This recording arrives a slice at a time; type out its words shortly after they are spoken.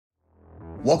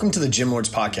Welcome to the Gym Lords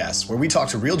Podcast, where we talk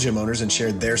to real gym owners and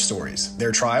share their stories,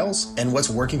 their trials, and what's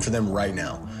working for them right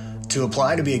now. To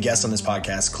apply to be a guest on this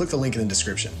podcast, click the link in the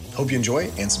description. Hope you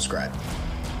enjoy and subscribe.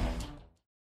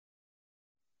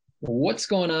 What's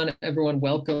going on, everyone?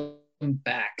 Welcome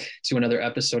back to another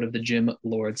episode of the Gym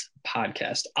Lords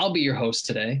Podcast. I'll be your host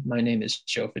today. My name is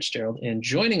Joe Fitzgerald, and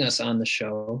joining us on the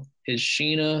show is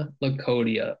Sheena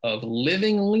Lakhotia of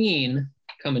Living Lean,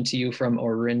 coming to you from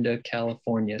Orinda,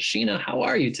 California. Sheena, how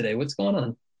are you today? What's going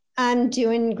on? I'm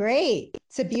doing great.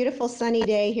 It's a beautiful sunny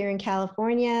day here in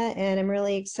California, and I'm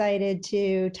really excited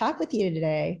to talk with you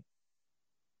today.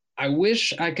 I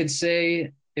wish I could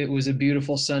say it was a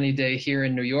beautiful sunny day here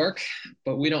in New York,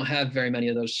 but we don't have very many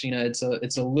of those, Sheena.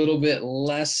 It's a little bit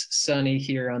less sunny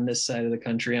here on this side of the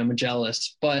country. I'm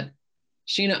jealous. But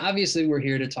Sheena, obviously we're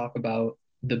here to talk about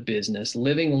the business.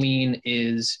 Living Lean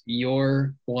is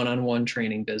your one-on-one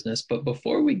training business. But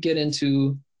before we get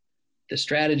into the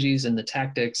strategies and the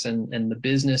tactics and the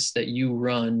business that you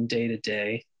run day to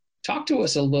day, talk to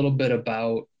us a little bit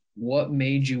about what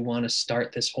made you want to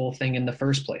start this whole thing in the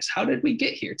first place. How did we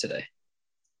get here today?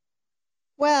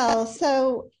 Well,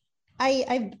 so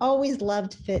I've always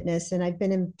loved fitness, and I've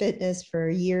been in fitness for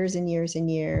years and years and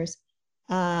years.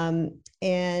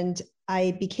 And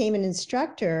I became an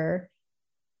instructor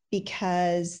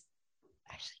because,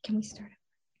 actually, can we start?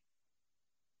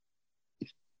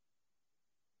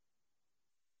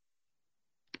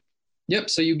 Yep.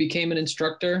 So you became an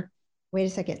instructor. Wait a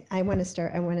second. I wanted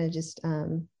to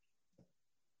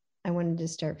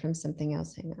start from something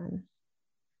else. Hang on.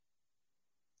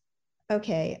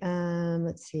 Okay.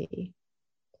 Let's see.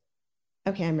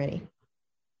 Okay. I'm ready.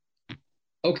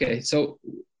 Okay. So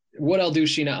what I'll do,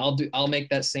 Sheena, I'll make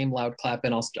that same loud clap,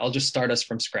 and I'll just start us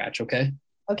from scratch. Okay.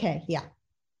 Okay. Yeah.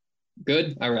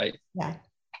 Good. All right. Yeah.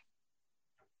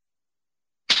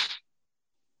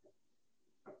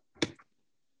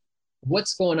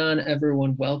 What's going on,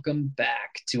 everyone? Welcome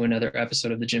back to another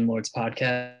episode of the Gym Lords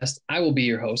Podcast. I will be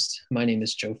your host. My name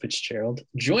is Joe Fitzgerald.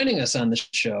 Joining us on the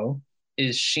show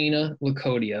is Sheena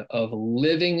Lakhotia of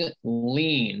Living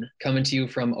Lean, coming to you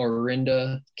from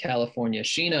Orinda, California.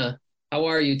 Sheena, how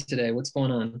are you today? What's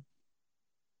going on?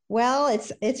 Well,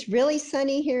 it's really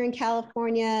sunny here in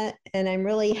California, and I'm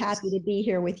really happy to be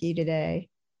here with you today.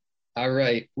 All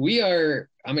right.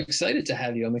 I'm excited to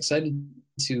have you. I'm excited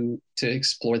to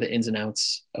explore the ins and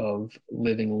outs of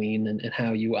Living Lean and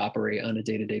how you operate on a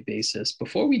day-to-day basis.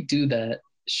 Before we do that,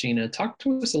 Sheena, talk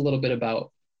to us a little bit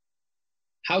about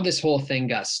how this whole thing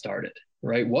got started,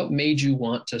 right? What made you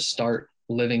want to start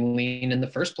Living Lean in the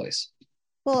first place?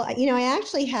 Well, I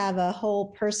actually have a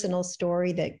whole personal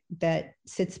story that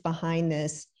sits behind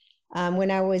this.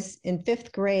 When I was in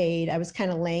fifth grade, I was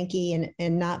kind of lanky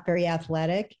and not very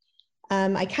athletic.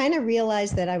 I kind of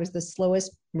realized that I was the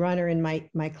slowest runner in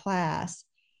my class.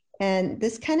 And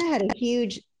this kind of had a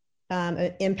huge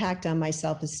impact on my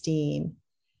self-esteem.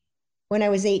 When I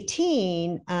was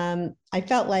 18, I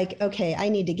felt like, okay, I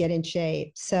need to get in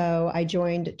shape. So I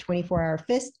joined 24-Hour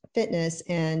Fitness,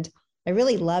 and I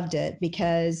really loved it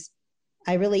because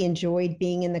I really enjoyed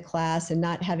being in the class and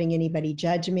not having anybody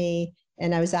judge me.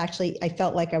 And I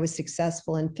felt like I was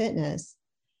successful in fitness.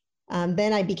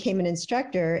 Then I became an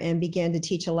instructor and began to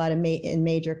teach a lot in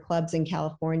major clubs in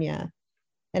California.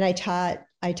 And I taught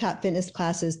fitness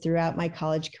classes throughout my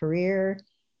college career.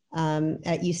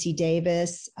 At UC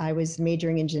Davis, I was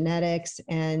majoring in genetics,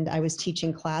 and I was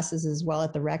teaching classes as well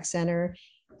at the rec center.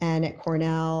 And at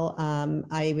Cornell,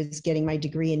 I was getting my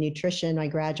degree in nutrition, my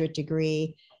graduate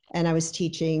degree, and I was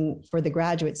teaching for the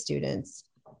graduate students.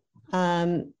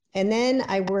 And then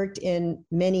I worked in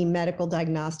many medical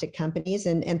diagnostic companies,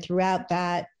 and throughout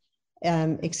that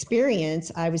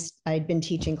experience, I'd been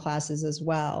teaching classes as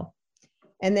well.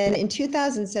 And then in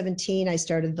 2017, I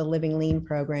started the Living Lean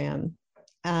program.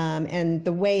 And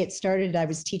the way it started, I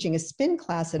was teaching a spin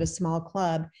class at a small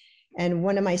club. And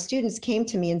one of my students came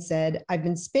to me and said, I've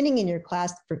been spinning in your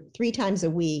class for 3 times a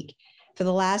week for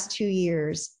the last 2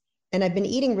 years. And I've been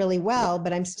eating really well,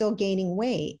 but I'm still gaining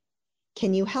weight.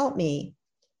 Can you help me?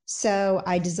 So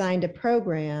I designed a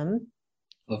program.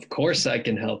 Of course I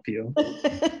can help you.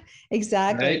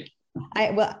 Exactly.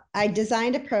 Right? I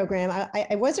designed a program.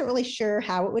 I wasn't really sure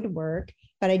how it would work,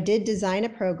 but I did design a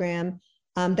program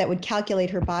that would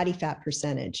calculate her body fat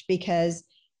percentage, because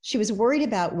she was worried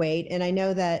about weight. And I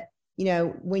know that,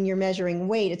 when you're measuring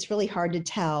weight, it's really hard to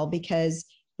tell because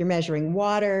you're measuring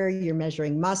water, you're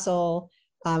measuring muscle,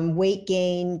 weight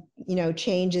gain,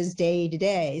 changes day to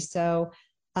day. So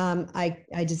I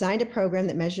designed a program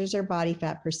that measures her body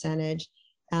fat percentage.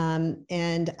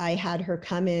 And I had her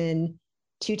come in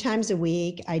 2 times a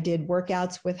week. I did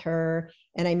workouts with her,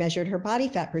 and I measured her body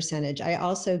fat percentage. I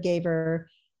also gave her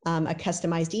a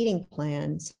customized eating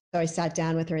plan. So I sat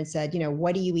down with her and said,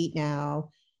 what do you eat now?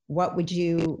 What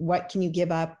can you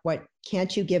give up? What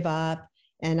can't you give up?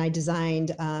 And I designed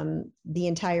the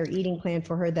entire eating plan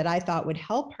for her that I thought would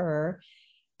help her.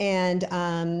 And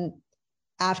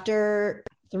after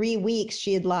 3 weeks,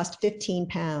 she had lost 15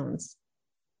 pounds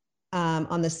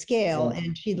on the scale,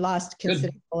 and she'd lost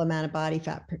considerable amount of body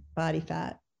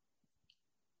fat.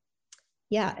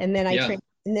 Yeah. And then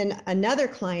and then another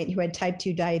client who had type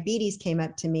 2 diabetes came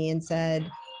up to me and said,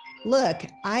 look,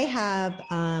 I have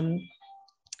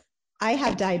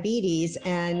diabetes,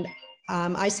 and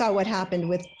I saw what happened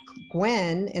with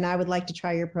Gwen, and I would like to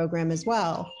try your program as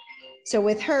well. So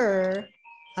with her,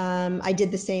 I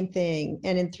did the same thing.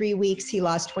 And in 3 weeks, he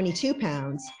lost 22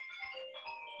 pounds.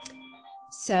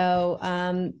 So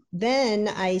then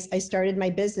I started my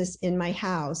business in my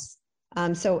house.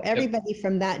 So everybody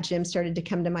from that gym started to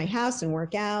come to my house and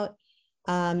work out.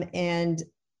 And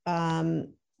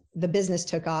the business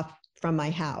took off from my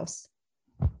house.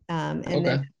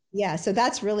 Then, so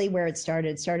that's really where it started.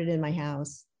 It started in my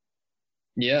house.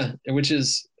 Yeah, which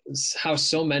is how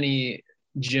so many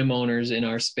gym owners in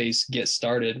our space get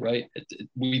started, right?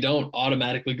 We don't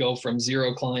automatically go from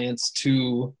 0 clients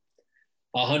to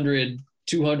 100,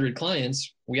 200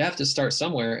 clients. We have to start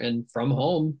somewhere, and from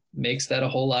home makes that a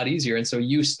whole lot easier. And so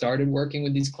you started working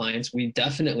with these clients. We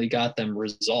definitely got them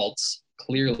results,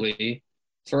 clearly.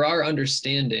 For our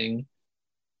understanding,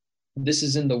 this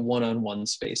is in the one-on-one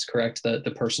space, correct?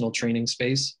 The personal training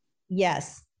space?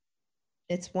 Yes,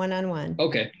 it's one-on-one.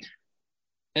 Okay.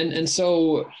 And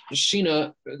so,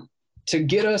 Sheena, to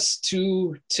get us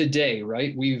to today,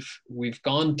 right? We've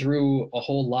gone through a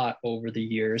whole lot over the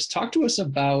years. Talk to us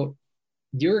about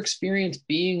your experience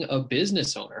being a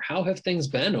business owner. How have things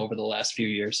been over the last few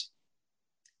years?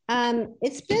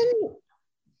 It's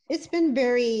been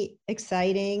very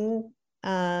exciting.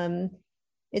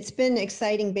 It's been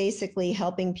exciting, basically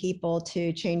helping people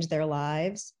to change their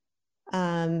lives.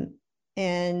 And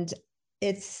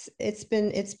it's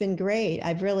been great.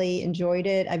 I've really enjoyed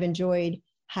it. I've enjoyed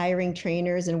hiring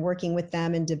trainers and working with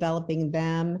them and developing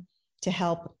them to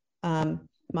help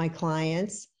my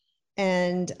clients.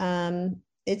 And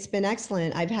it's been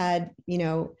excellent. I've had,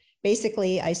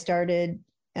 basically I started,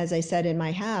 as I said, in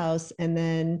my house. And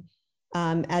then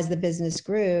as the business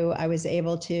grew, I was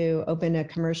able to open a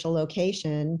commercial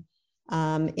location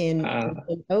in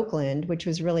Oakland, which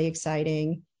was really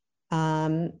exciting.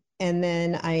 And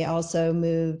then I also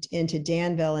moved into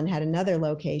Danville and had another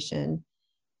location.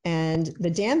 And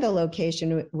the Danville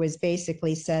location was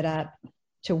basically set up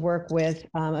to work with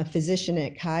a physician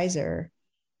at Kaiser.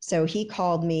 So he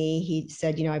called me, he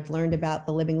said, I've learned about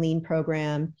the Living Lean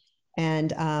program,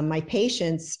 and my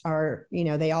patients are,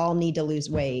 they all need to lose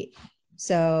weight.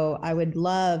 So I would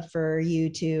love for you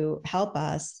to help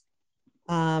us.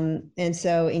 And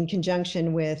so in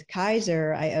conjunction with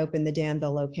Kaiser, I opened the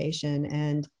Danville location,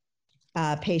 and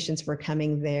patients were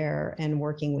coming there and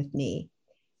working with me.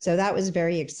 So that was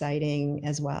very exciting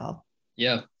as well.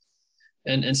 Yeah.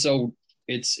 And so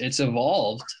it's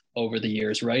evolved over the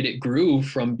years, right? It grew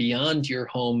from beyond your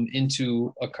home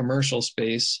into a commercial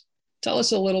space. Tell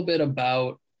us a little bit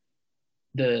about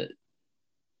the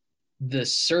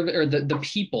service, or the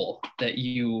people that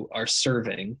you are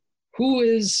serving. Who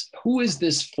is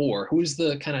this for? Who's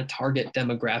the kind of target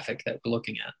demographic that we're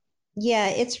looking at? Yeah,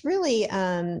 it's really,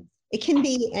 it can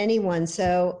be anyone.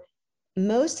 So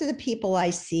most of the people I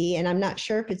see, and I'm not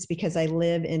sure if it's because I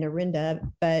live in Orinda,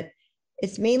 but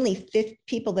it's mainly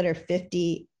people that are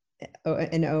 50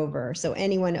 and over. So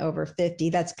anyone over 50,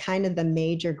 that's kind of the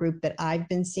major group that I've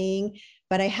been seeing.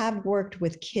 But I have worked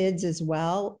with kids as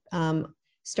well,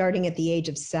 starting at the age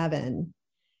of 7.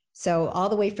 So all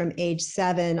the way from age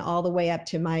 7, all the way up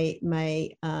to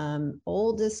my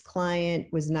oldest client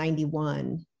was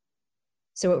 91.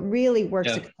 So it really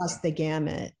works across the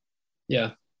gamut.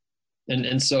 Yeah.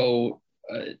 And so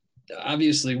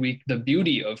obviously the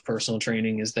beauty of personal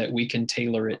training is that we can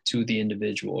tailor it to the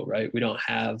individual, right? We don't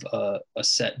have a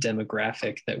set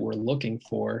demographic that we're looking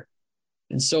for.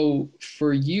 And so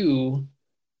for you,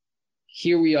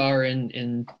 here we are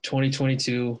in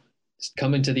 2022,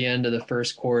 coming to the end of the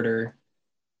first quarter.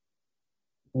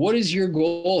 What is your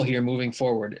goal here moving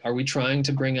forward? Are we trying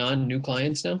to bring on new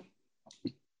clients now?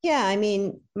 Yeah, I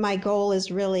mean, my goal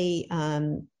is really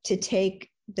to take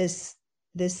this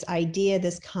idea,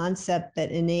 this concept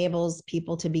that enables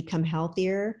people to become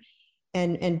healthier,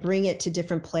 and bring it to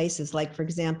different places. Like, for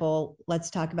example, let's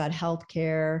talk about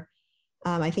healthcare.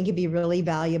 I think it'd be really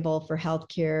valuable for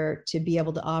healthcare to be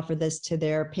able to offer this to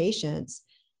their patients.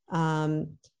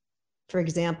 for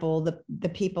example, the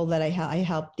people that I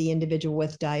helped the individual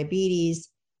with diabetes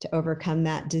to overcome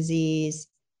that disease.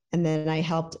 And then I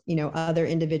helped, other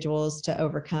individuals to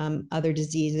overcome other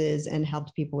diseases and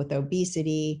helped people with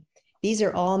obesity. These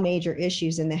are all major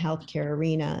issues in the healthcare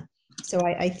arena. So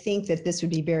I think that this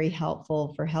would be very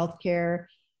helpful for healthcare,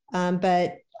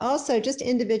 but also just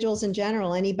individuals in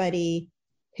general. Anybody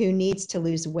who needs to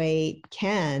lose weight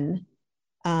can.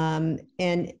 And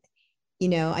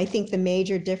I think the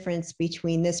major difference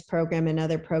between this program and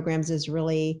other programs is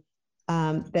really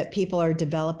that people are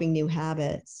developing new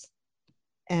habits.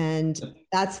 And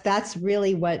that's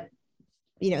really what,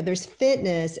 there's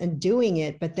fitness and doing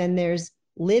it, but then there's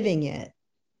living it.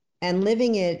 And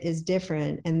living it is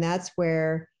different. And that's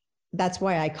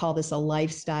why I call this a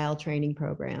lifestyle training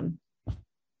program.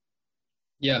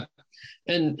 Yeah.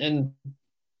 And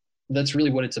that's really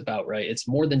what it's about, right? It's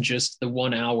more than just the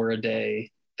 1 hour a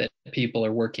day that people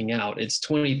are working out. It's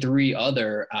 23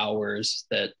 other hours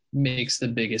that makes the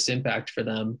biggest impact for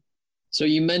them. So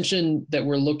you mentioned that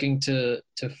we're looking to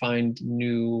find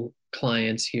new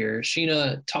clients here.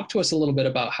 Sheena, talk to us a little bit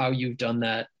about how you've done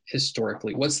that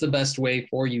historically. What's the best way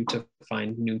for you to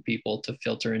find new people to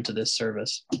filter into this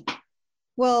service?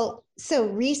 Well, so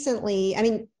recently,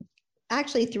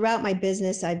 actually throughout my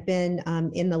business, I've been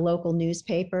in the local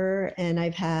newspaper, and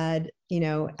I've had,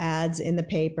 ads in the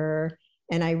paper,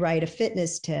 and I write a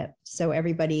fitness tip so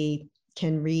everybody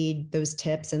can read those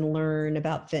tips and learn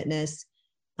about fitness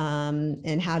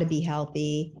and how to be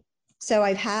healthy. So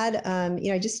I've had,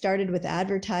 I just started with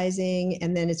advertising,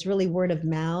 and then it's really word of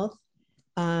mouth.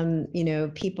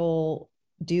 People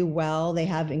do well, they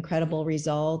have incredible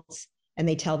results, and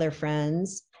they tell their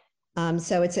friends.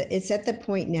 So it's at the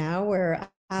point now where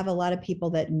I have a lot of people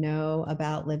that know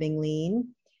about living lean.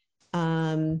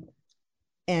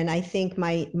 And I think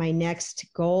my next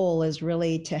goal is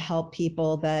really to help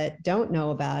people that don't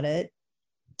know about it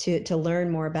to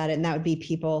learn more about it. And that would be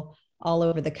people all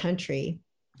over the country.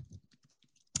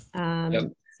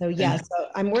 Yep. So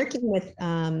I'm working with,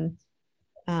 I'm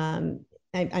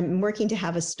working to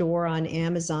have a store on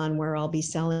Amazon where I'll be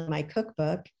selling my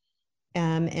cookbook.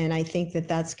 And I think that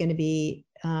that's going to be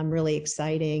really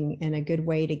exciting and a good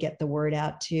way to get the word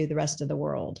out to the rest of the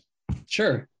world.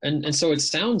 Sure. And so it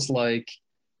sounds like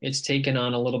it's taken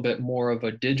on a little bit more of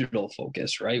a digital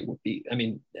focus, right?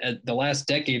 At the last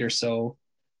decade or so,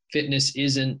 fitness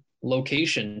isn't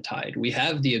location tied. We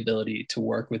have the ability to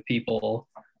work with people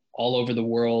all over the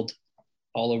world,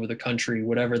 all over the country,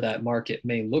 whatever that market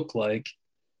may look like.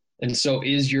 And so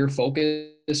is your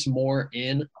focus more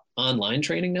in online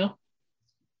training now?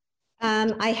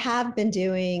 I have been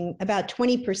doing about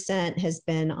 20% has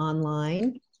been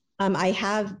online.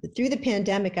 Through the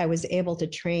pandemic, I was able to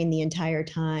train the entire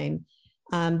time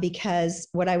because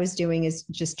what I was doing is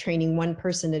just training one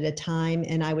person at a time,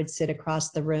 and I would sit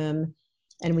across the room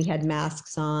and we had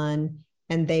masks on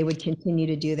and they would continue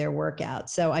to do their workout.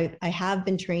 So I have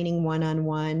been training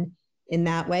one-on-one in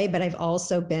that way, but I've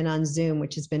also been on Zoom,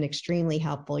 which has been extremely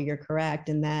helpful. You're correct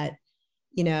in that,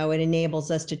 it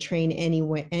enables us to train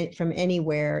anywhere, from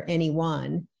anywhere,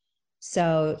 anyone.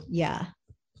 So, yeah.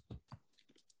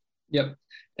 Yep.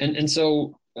 And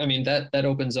so, that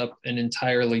opens up an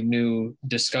entirely new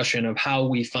discussion of how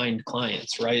we find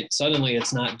clients, right? Suddenly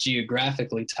it's not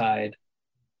geographically tied,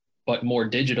 but more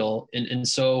digital. And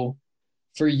so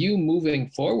for you moving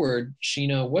forward,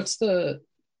 Sheena, what's the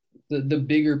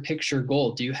bigger picture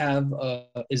goal? Do you have,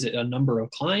 is it a number of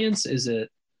clients? Is it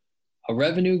a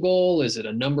revenue goal? Is it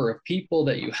a number of people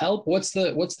that you help? What's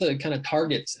the kind of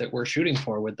targets that we're shooting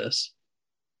for with this?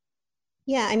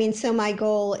 Yeah, so my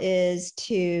goal is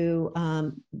to,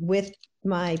 with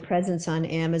my presence on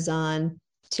Amazon,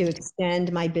 to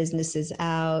extend my businesses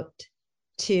out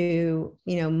to,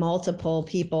 multiple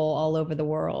people all over the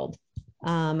world.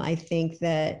 I think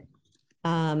that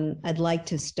I'd like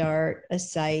to start a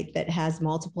site that has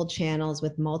multiple channels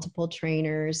with multiple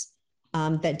trainers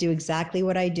that do exactly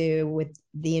what I do with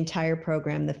the entire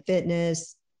program, the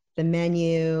fitness, the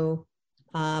menu,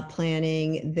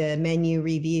 planning, the menu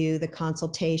review, the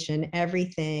consultation,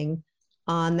 everything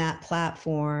on that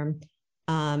platform.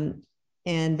 And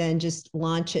then just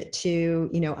launch it to,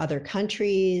 other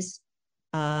countries,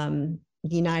 the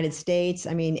United States.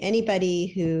 Anybody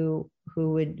who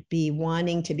would be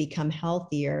wanting to become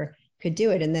healthier could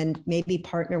do it. And then maybe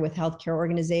partner with healthcare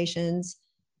organizations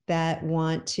that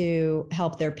want to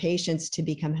help their patients to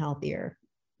become healthier.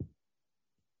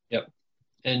 Yep.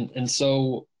 And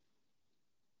so,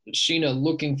 Sheena,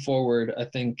 looking forward, I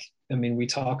think, we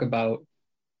talk about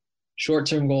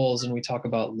short-term goals and we talk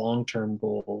about long-term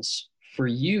goals. For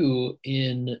you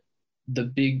in the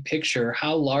big picture,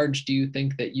 how large do you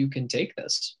think that you can take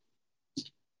this?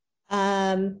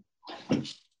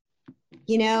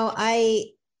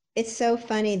 It's so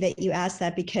funny that you asked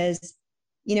that because,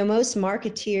 most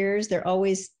marketeers, they're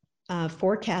always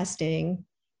forecasting.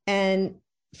 And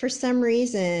for some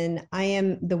reason,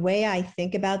 the way I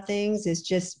think about things is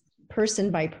just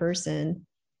person by person.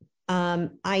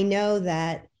 I know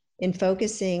that in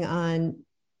focusing on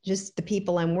just the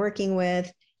people I'm working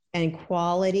with and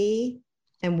quality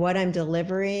and what I'm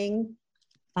delivering,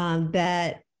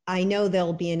 that I know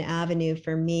there'll be an avenue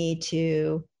for me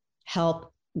to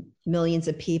help millions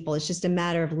of people. It's just a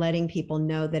matter of letting people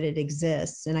know that it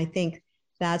exists. And I think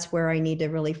that's where I need to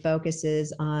really focus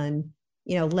is on,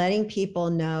 letting people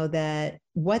know that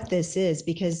what this is,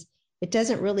 because it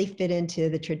doesn't really fit into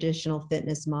the traditional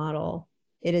fitness model.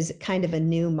 It is kind of a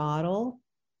new model,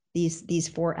 these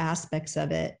four aspects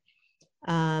of it.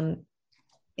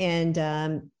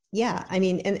 Yeah, I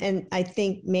mean, and I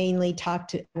think mainly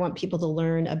want people to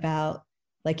learn about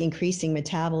like increasing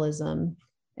metabolism.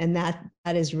 And that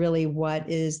is really what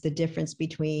is the difference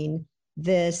between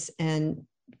this and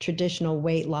traditional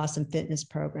weight loss and fitness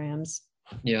programs.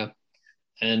 Yeah.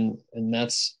 And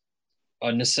that's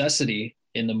a necessity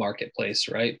in the marketplace,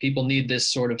 right? People need this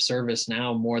sort of service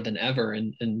now more than ever.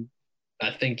 And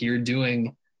I think you're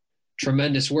doing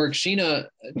tremendous work. Sheena,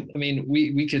 I mean,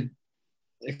 we could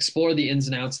explore the ins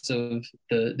and outs of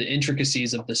the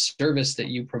intricacies of the service that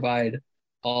you provide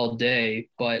all day,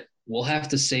 but we'll have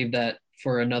to save that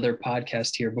for another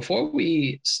podcast here. Before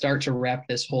we start to wrap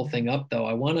this whole thing up, though,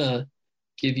 I want to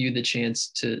give you the chance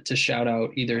to shout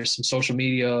out either some social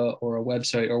media or a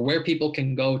website or where people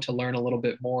can go to learn a little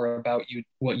bit more about you,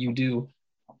 what you do.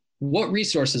 What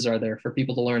resources are there for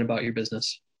people to learn about your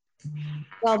business?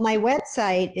 Well, my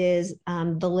website is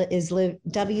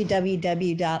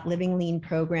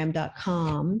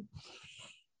www.livingleanprogram.com.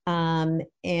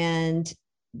 And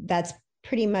that's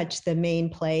pretty much the main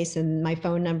place. And my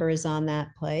phone number is on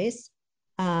that place.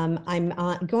 I'm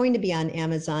going to be on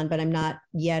Amazon, but I'm not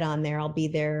yet on there. I'll be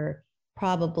there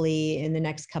probably in the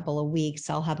next couple of weeks.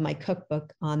 I'll have my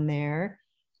cookbook on there.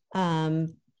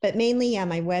 But mainly, yeah,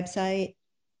 my website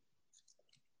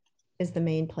is the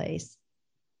main place.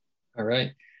 All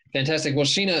right. Fantastic. Well,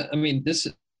 Sheena, I mean,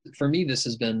 for me, this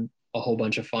has been a whole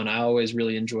bunch of fun. I always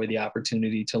really enjoy the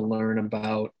opportunity to learn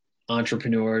about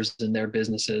entrepreneurs and their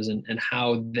businesses and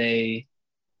how they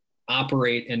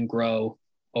operate and grow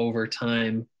over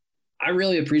time. I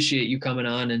really appreciate you coming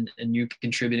on and you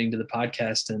contributing to the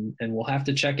podcast, and we'll have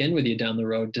to check in with you down the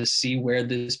road to see where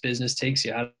this business takes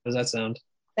you. How does that sound?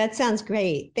 That sounds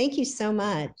great. Thank you so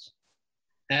much.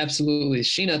 Absolutely.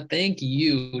 Sheena, thank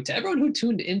you. To everyone who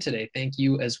tuned in today, thank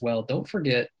you as well. Don't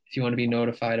forget, if you want to be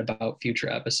notified about future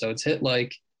episodes, hit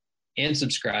like and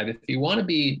subscribe. If you want to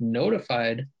be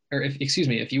notified, or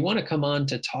if you want to come on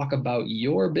to talk about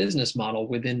your business model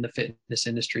within the fitness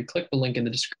industry, click the link in the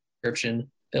description,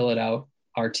 fill it out.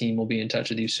 Our team will be in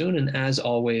touch with you soon. And as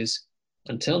always,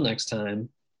 until next time,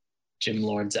 Gym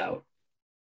Lords out.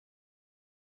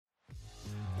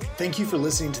 Thank you for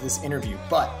listening to this interview,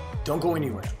 but don't go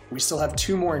anywhere. We still have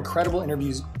 2 more incredible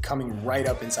interviews coming right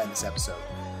up inside this episode.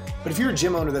 But if you're a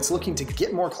gym owner that's looking to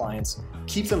get more clients,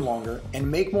 keep them longer, and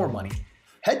make more money,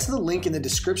 head to the link in the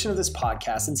description of this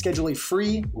podcast and schedule a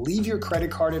free leave your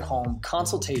credit card at home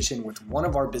consultation with one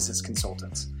of our business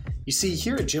consultants. You see,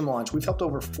 here at Gym Launch, we've helped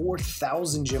over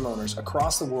 4,000 gym owners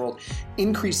across the world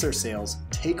increase their sales,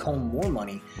 take home more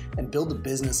money, and build the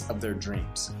business of their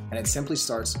dreams. And it simply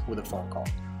starts with a phone call.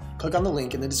 Click on the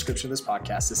link in the description of this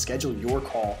podcast to schedule your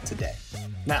call today.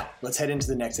 Now, let's head into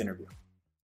the next interview.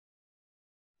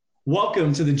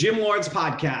 Welcome to the Gym Lords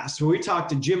podcast, where we talk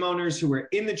to gym owners who are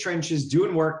in the trenches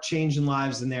doing work, changing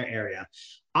lives in their area.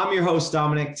 I'm your host,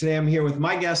 Dominic. Today, I'm here with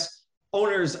my guests,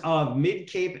 owners of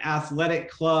Mid-Cape Athletic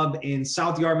Club in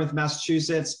South Yarmouth,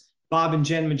 Massachusetts, Bob and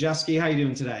Jenn Majewski. How are you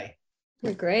doing today?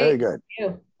 We're great. Very good.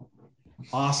 Thank you.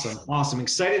 Awesome.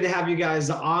 Excited to have you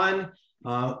guys on.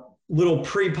 Little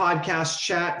pre-podcast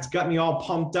chat. It's got me all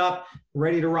pumped up,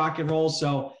 ready to rock and roll.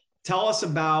 So tell us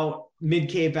about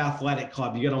Mid-Cape Athletic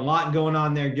Club. You got a lot going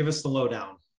on there. Give us the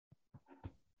lowdown.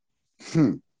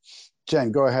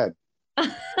 Jenn, go ahead.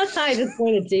 I just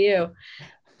pointed to you.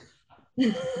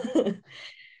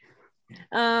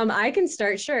 I can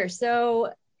start, sure.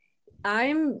 So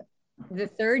I'm the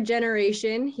 3rd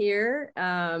generation here.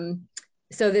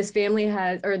 So this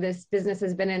business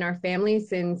has been in our family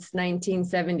since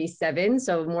 1977.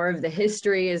 So more of the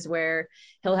history is where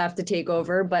he'll have to take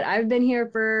over. But I've been here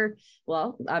for,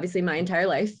 well, obviously my entire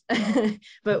life,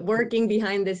 but working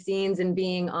behind the scenes and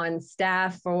being on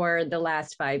staff for the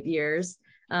last 5 years.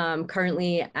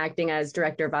 Currently acting as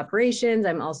director of operations.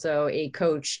 I'm also a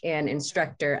coach and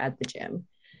instructor at the gym.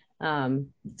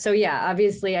 So yeah,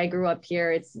 obviously I grew up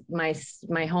here. It's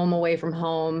my home away from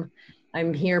home.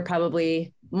 I'm here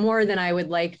probably more than I would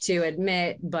like to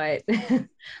admit, but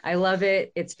I love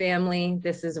it. It's family.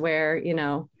 This is where, you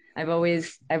know, I've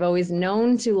always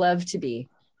known to love to be.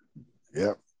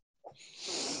 Yep.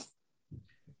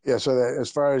 Yeah. So that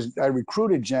as far as I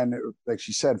recruited Jen, like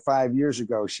she said, 5 years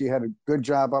ago, she had a good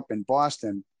job up in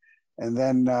Boston, and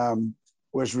then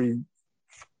was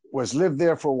lived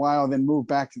there for a while, then moved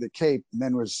back to the Cape, and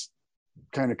then was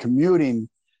kind of commuting.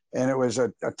 And it was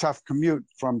a tough commute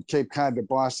from Cape Cod to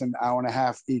Boston, hour and a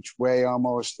half each way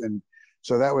almost. And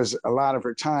so that was a lot of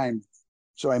her time.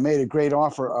 So I made a great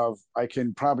offer of, I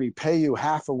can probably pay you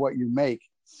half of what you make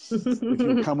if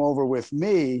you come over with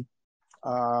me,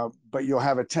 but you'll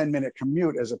have a 10-minute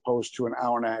commute as opposed to an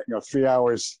hour and a half, 3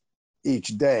 hours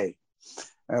each day.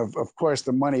 Of course,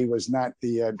 the money was not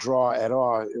the draw at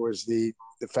all. It was the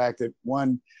fact that,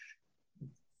 one,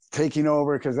 taking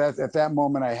over, because at that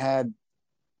moment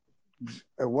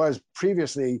it was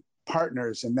previously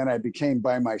partners, and then I became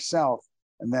by myself,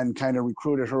 and then kind of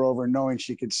recruited her over knowing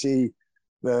she could see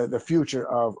the future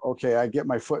of, okay, I get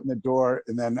my foot in the door,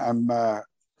 and then I'm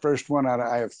first one out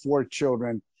I have 4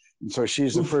 children. And so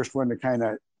she's the first one to kind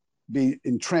of be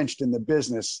entrenched in the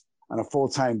business on a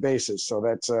full-time basis. So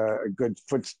that's a good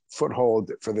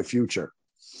foothold for the future.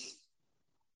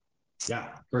 Yeah,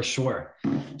 for sure.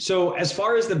 So as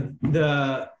far as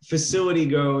the facility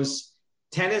goes,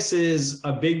 tennis is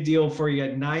a big deal for you.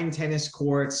 At 9 tennis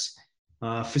courts,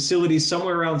 facilities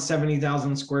somewhere around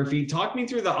 70,000 square feet. Talk me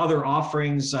through the other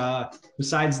offerings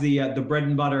besides the bread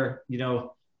and butter,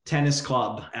 tennis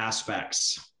club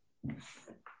aspects.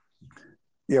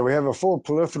 Yeah, we have a full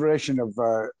proliferation of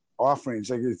offerings.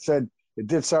 Like you said, it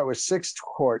did start with 6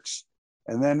 courts.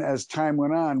 And then as time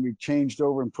went on, we changed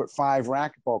over and put 5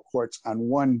 racquetball courts on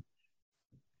 1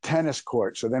 tennis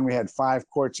court. So then we had 5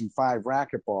 courts and 5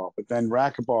 racquetball, but then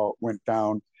racquetball went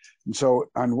down. And so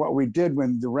on what we did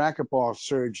when the racquetball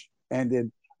surge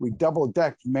ended, we double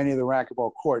decked many of the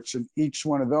racquetball courts, and each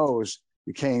one of those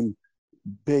became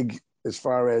big as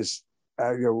far as,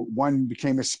 one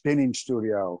became a spinning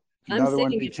studio. Another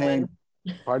one became,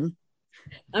 pardon?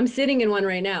 I'm sitting in one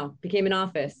right now, became an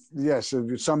office. Yes,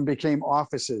 so some became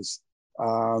offices.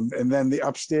 And then the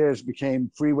upstairs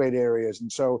became free weight areas.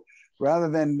 And so rather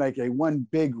than like a one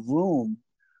big room,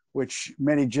 which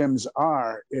many gyms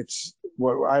are, it's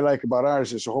what I like about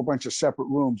ours is a whole bunch of separate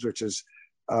rooms, which is,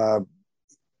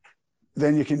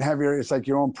 then you can have it's like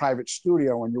your own private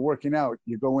studio. When you're working out,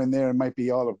 you go in there, it might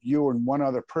be all of you and one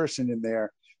other person in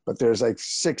there, but there's like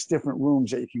 6 different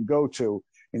rooms that you can go to.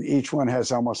 And each one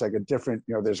has almost like a different,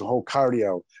 there's a whole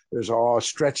cardio, there's all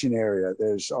stretching area,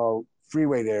 there's all free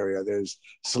weight area, there's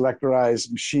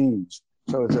selectorized machines.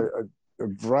 So it's a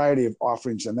variety of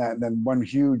offerings in that. And then one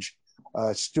huge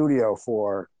studio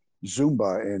for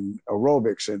Zumba and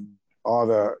aerobics and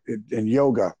and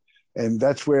yoga. And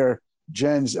that's where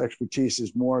Jen's expertise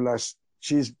is more or less,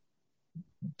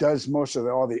 does most of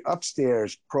all the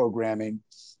upstairs programming,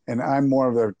 and I'm more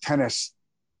of the tennis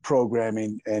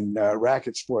programming and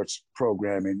racket sports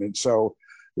programming. And so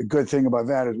the good thing about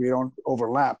that is we don't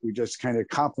overlap. We just kind of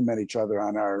complement each other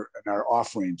on our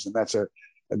offerings. And that's a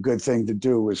good thing to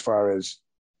do as far as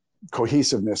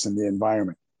cohesiveness in the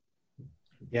environment.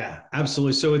 Yeah,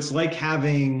 absolutely. So it's like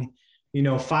having,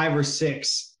 5 or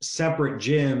 6 separate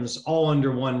gyms all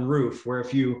under one roof, where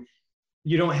if you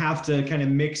don't have to kind of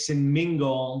mix and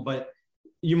mingle, but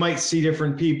you might see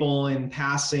different people in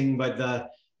passing, but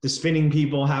the spinning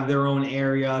people have their own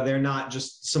area. They're not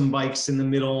just some bikes in the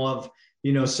middle of,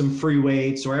 some free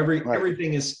weights, or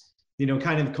everything is,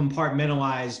 kind of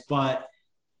compartmentalized. But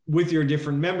with your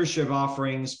different membership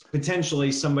offerings, potentially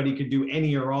somebody could do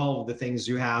any or all of the things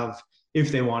you have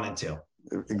if they wanted to.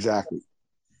 Exactly.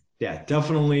 Yeah,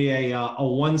 definitely a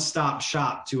one-stop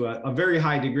shop to a very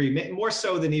high degree, more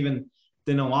so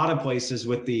than a lot of places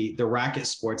with the racket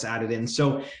sports added in.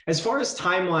 So as far as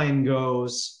timeline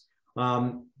goes,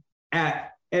 at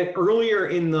earlier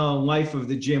in the life of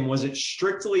the gym, was it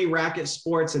strictly racket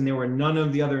sports and there were none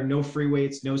of the other, no free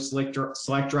weights, no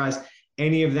selectorized,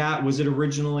 any of that? Was it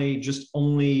originally just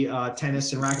only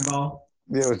tennis and racquetball?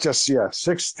 It was just,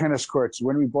 6 tennis courts.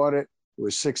 When we bought it, it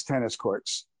was 6 tennis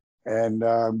courts. And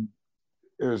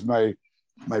it was my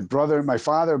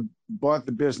father bought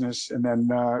the business, and then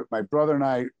my brother and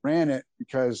I ran it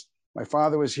because my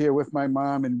father was here with my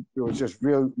mom, and it was just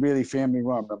really family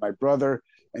run. But my brother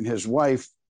and his wife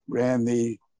ran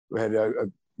we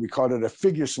called it a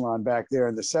figure salon back there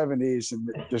in the 70s, and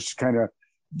just kind of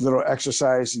little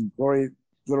exercise and glory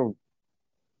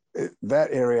that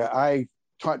area, I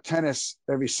taught tennis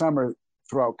every summer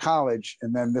throughout college.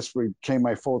 And then this became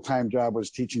my full-time job,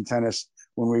 was teaching tennis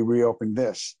when we reopened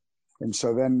this. And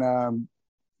so then,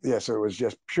 so it was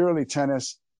just purely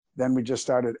tennis. Then we just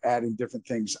started adding different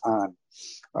things on,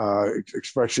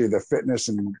 especially the fitness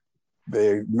and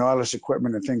the Nautilus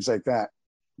equipment and things like that,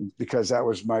 because that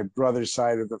was my brother's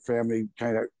side of the family.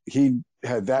 He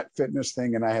had that fitness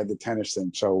thing and I had the tennis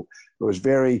thing. So it was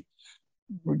very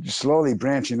slowly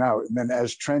branching out. And then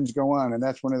as trends go on, and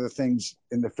that's one of the things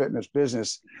in the fitness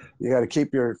business, you got to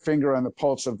keep your finger on the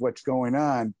pulse of what's going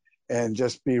on and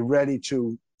just be ready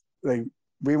to,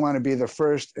 we want to be the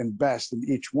first and best in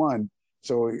each one.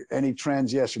 So any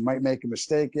trends, yes, you might make a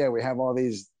mistake. Yeah, we have all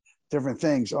these different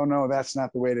things. Oh no, that's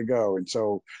not the way to go. And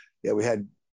so, yeah,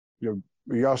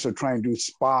 we also try and do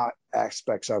spa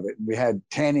aspects of it. We had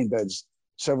tanning beds,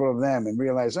 several of them, and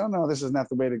realized, oh no, this is not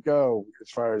the way to go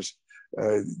as far as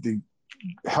the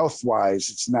health-wise.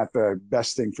 It's not the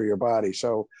best thing for your body.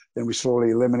 So then we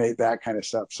slowly eliminate that kind of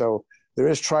stuff. So there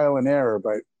is trial and error,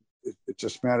 but it's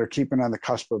just a matter of keeping on the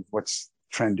cusp of what's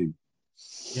trending.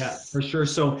 Yeah, for sure.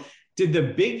 So did the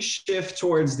big shift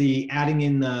towards the adding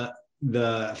in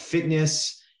the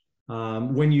fitness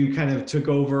when you kind of took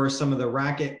over some of the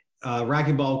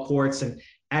racquetball courts and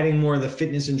adding more of the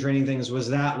fitness and training things, was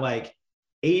that like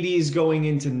 80s going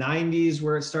into 90s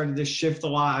where it started to shift a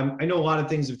lot? I know a lot of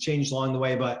things have changed along the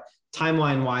way, but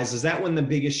timeline wise, is that when the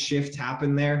biggest shift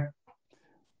happened there?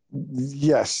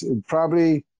 Yes,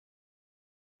 probably.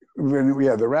 The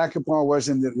racquetball was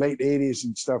in the late 80s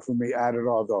and stuff when we added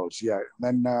all those. Yeah.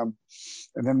 And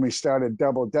then we started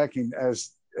double decking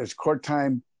as court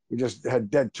time. We just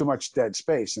had too much dead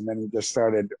space. And then we just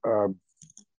started all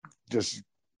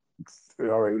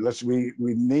right,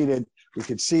 we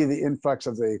could see the influx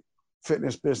of the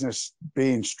fitness business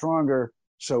being stronger.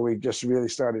 So we just really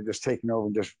started just taking over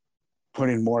and just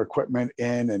putting more equipment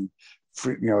in and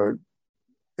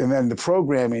then the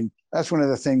programming. That's one of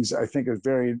the things I think is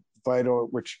very vital,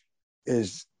 which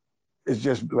is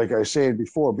just, like I said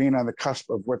before, being on the cusp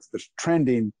of what's the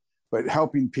trending, but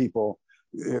helping people.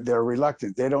 They're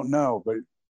reluctant. They don't know, but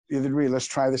either agree, let's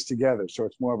try this together. So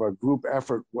it's more of a group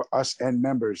effort, us and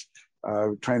members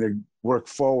trying to work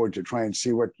forward to try and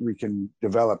see what we can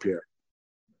develop here.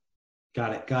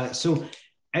 Got it. So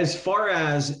as far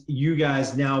as you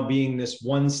guys now being this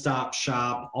one-stop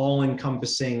shop,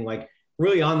 all-encompassing, like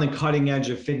really on the cutting edge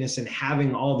of fitness and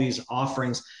having all these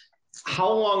offerings, how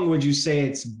long would you say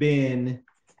it's been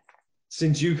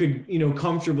since you could,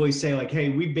 comfortably say like, hey,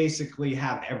 we basically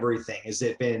have everything? Has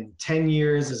it been 10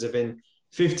 years? Has it been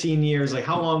 15 years? Like,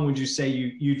 how long would you say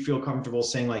you'd feel comfortable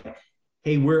saying like,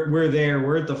 hey, we're there,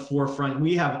 we're at the forefront,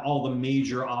 we have all the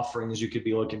major offerings you could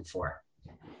be looking for?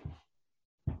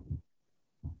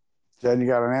 Jen, you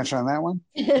got an answer on that one?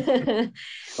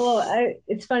 Well,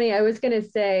 it's funny. I was going to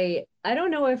say, I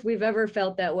don't know if we've ever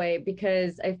felt that way,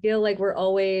 because I feel like we're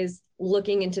always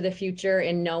looking into the future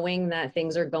and knowing that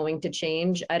things are going to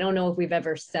change. I don't know if we've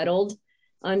ever settled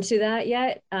onto that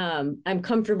yet. I'm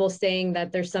comfortable saying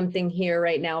that there's something here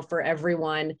right now for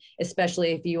everyone,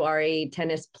 especially if you are a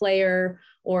tennis player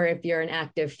or if you're an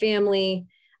active family.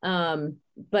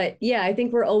 But yeah, I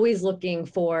think we're always looking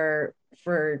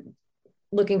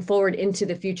looking forward into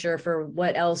the future for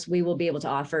what else we will be able to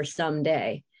offer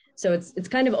someday. So it's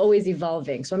kind of always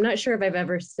evolving. So I'm not sure if I've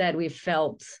ever said we've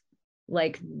felt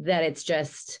like that it's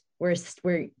just, we're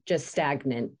just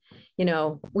stagnant.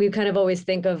 We kind of always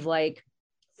think of like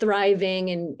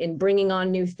thriving and bringing on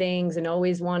new things and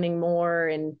always wanting more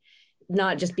and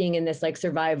not just being in this like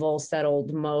survival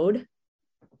settled mode.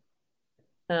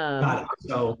 Got it.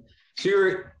 So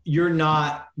you're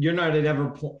not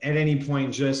at any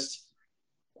point just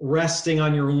resting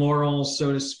on your laurels,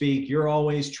 so to speak. You're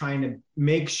always trying to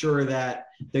make sure that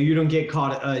you don't get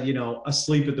caught,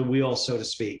 asleep at the wheel, so to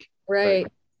speak. Right.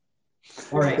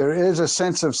 All right. There is a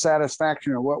sense of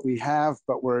satisfaction in what we have,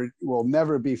 but we'll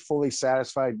never be fully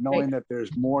satisfied knowing that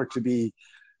there's more to be.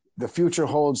 The future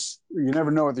holds, you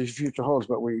never know what the future holds,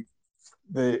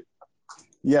 but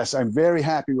yes, I'm very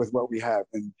happy with what we have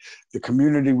and the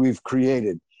community we've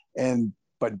created.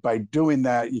 But by doing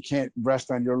that, you can't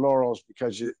rest on your laurels,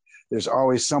 because there's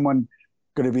always someone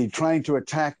going to be trying to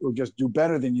attack or just do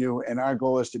better than you. And our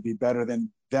goal is to be better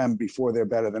than them before they're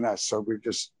better than us. So we're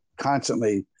just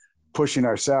constantly pushing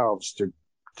ourselves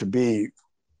to be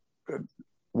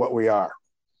what we are.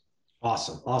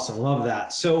 Awesome. Love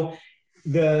that. So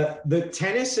the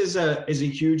tennis is a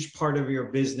huge part of your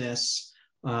business,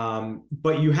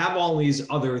 but you have all these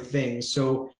other things.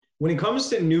 So when it comes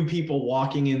to new people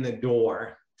walking in the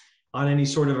door on any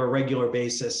sort of a regular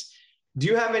basis, Do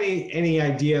you have any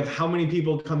idea of how many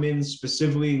people come in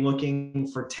specifically looking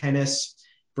for tennis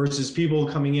versus people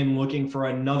coming in looking for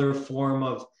another form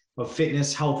of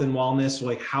fitness, health, and wellness,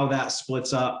 like how that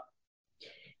splits up?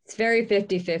 It's very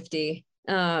 50-50.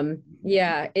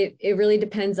 Yeah, it really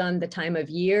depends on the time of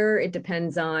year. It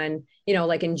depends on,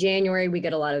 like in January, we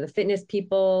get a lot of the fitness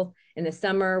people. In the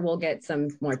summer, we'll get some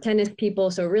more tennis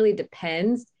people. So it really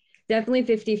depends. Definitely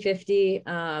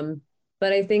 50-50.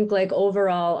 But I think like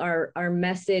overall, our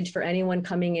message for anyone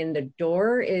coming in the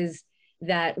door is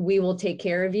that we will take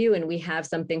care of you and we have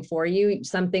something for you.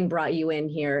 Something brought you in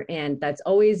here. And that's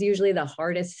always usually the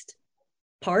hardest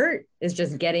part, is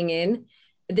just getting in.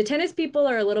 The tennis people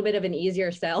are a little bit of an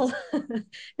easier sell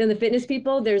than the fitness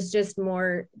people. There's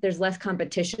less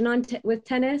competition with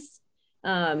tennis.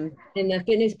 And the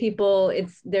fitness people,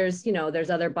 there's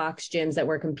other box gyms that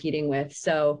we're competing with.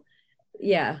 So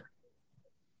yeah.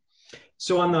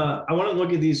 So I want to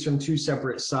look at these from two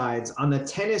separate sides. On the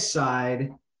tennis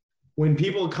side, when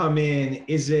people come in,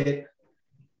 is it,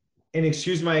 and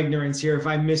excuse my ignorance here if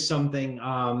I miss something,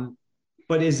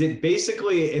 but is it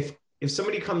basically, if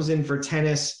somebody comes in for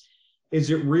tennis,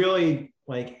 is it really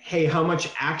like, hey, how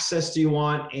much access do you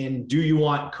want? And do you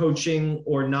want coaching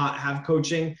or not have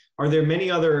coaching? Are there many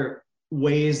other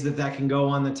ways that can go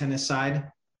on the tennis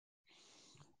side?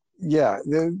 Yeah,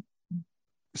 it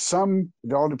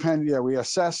all depends. Yeah, we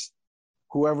assess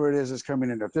whoever it is coming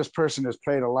in. If this person has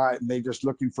played a lot and they're just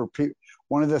looking for people,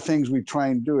 one of the things we try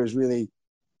and do is really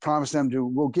promise them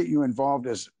we'll get you involved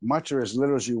as much or as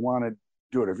little as you want to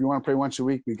do it. If you want to play once a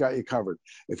week, we got you covered.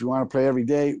 If you want to play every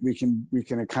day, we can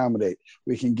accommodate.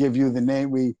 We can give you the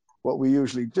name. What we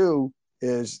usually do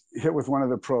is hit with one of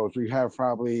the pros. We have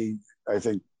probably, I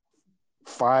think,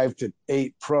 5 to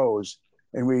 8 pros,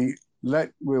 and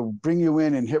we'll bring you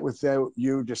in and hit with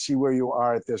you to see where you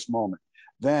are at this moment.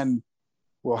 Then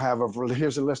we'll have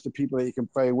here's a list of people that you can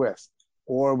play with,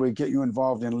 or we get you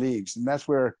involved in leagues. And that's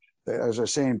where, as I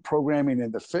was saying, programming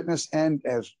in the fitness end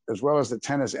as well as the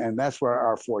tennis end, that's where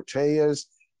our forte is.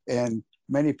 And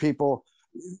many people,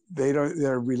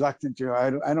 they're reluctant to,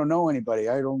 I don't know anybody.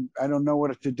 I don't know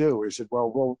what to do. We said,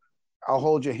 well, I'll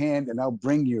hold your hand and I'll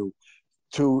bring you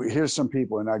to, here's some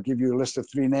people, and I'll give you a list of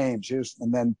 3 names.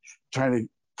 And then trying to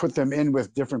put them in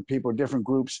with different people, different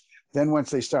groups. Then once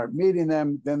they start meeting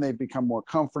them, then they become more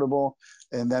comfortable,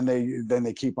 and then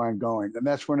they keep on going. And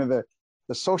that's one of the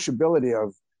sociability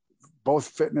of both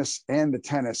fitness and the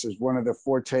tennis is one of the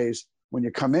fortes. When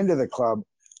you come into the club,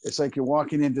 it's like you're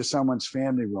walking into someone's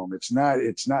family room. It's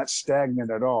not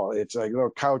stagnant at all. It's like little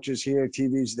couches here,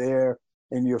 TVs there,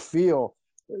 and you feel,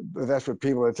 that's what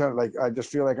people are telling, like, I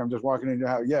just feel like I'm just walking into your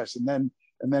house. Yes. And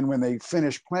then when they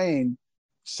finish playing,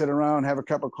 sit around, have a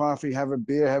cup of coffee, have a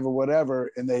beer, have a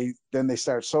whatever, and then they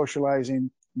start socializing,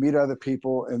 meet other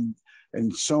people,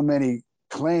 and so many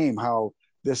claim how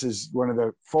this is one of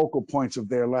the focal points of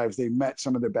their lives. They met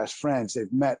some of their best friends.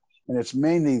 And it's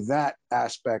mainly that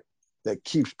aspect that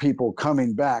keeps people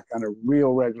coming back on a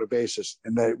real regular basis,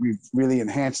 and that we've really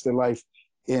enhanced their life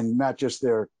in not just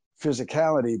their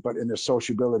physicality, but in their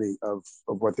sociability of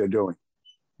what they're doing.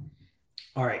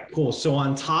 All right, cool. So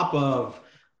on top of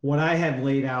what I had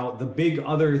laid out, the big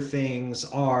other things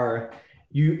are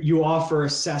you offer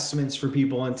assessments for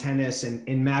people in tennis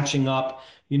and matching up,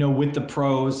 with the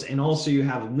pros, and also you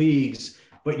have leagues,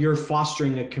 but you're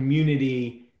fostering a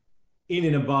community in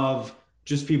and above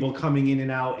just people coming in and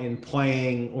out and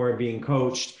playing or being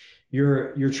coached.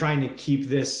 You're trying to keep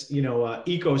this,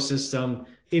 ecosystem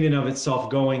in and of itself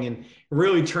going, and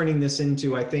really turning this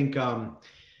into, I think,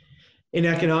 in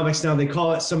economics now, they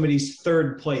call it somebody's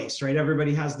third place, right?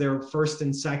 Everybody has their first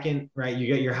and second, right? You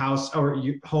get your house or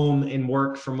your home and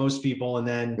work for most people. And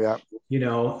then,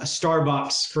 a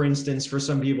Starbucks, for instance, for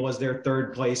some people is their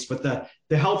third place, but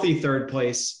the healthy third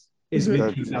place is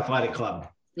Mid-Cape Athletic Club.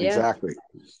 Yeah. Exactly.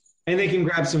 And they can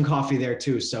grab some coffee there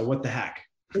too. So what the heck?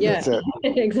 Yeah,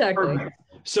 exactly. Perfect.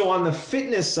 So on the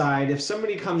fitness side, if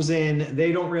somebody comes in,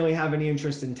 they don't really have any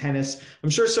interest in tennis. I'm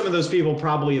sure some of those people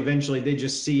probably eventually they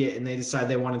just see it and they decide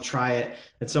they want to try it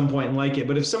at some point and like it.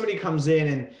 But if somebody comes in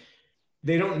and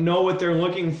they don't know what they're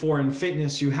looking for in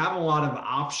fitness, you have a lot of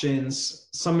options.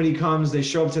 Somebody comes, they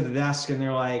show up to the desk and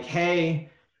they're like, hey,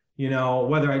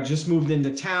 whether I just moved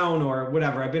into town or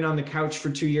whatever, I've been on the couch for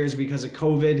 2 years because of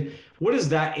COVID. What does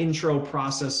that intro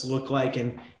process look like?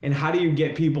 And how do you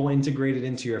get people integrated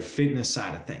into your fitness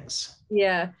side of things?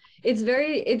 Yeah,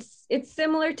 it's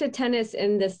similar to tennis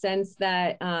in the sense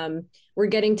that we're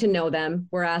getting to know them.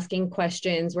 We're asking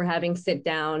questions. We're having sit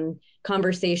down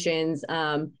conversations.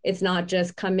 It's not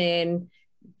just come in,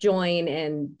 join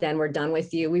and then we're done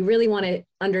with you. We really want to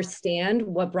understand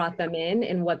what brought them in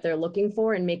and what they're looking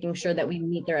for and making sure that we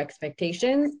meet their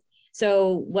expectations.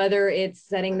 So whether it's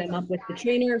setting them up with the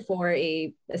trainer for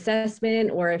a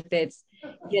assessment, or if it's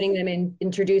getting them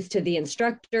introduced to the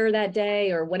instructor that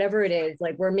day, or whatever it is,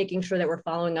 like we're making sure that we're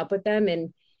following up with them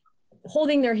and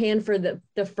holding their hand for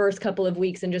the first couple of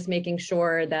weeks and just making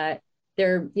sure that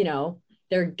they're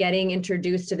getting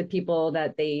introduced to the people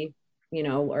that they,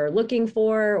 are looking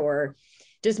for, or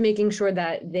just making sure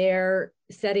that they're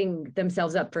setting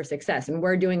themselves up for success. And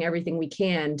we're doing everything we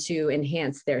can to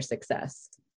enhance their success.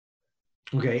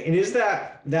 Okay. And is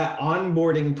that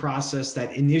onboarding process,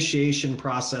 that initiation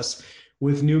process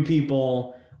with new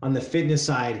people on the fitness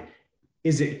side,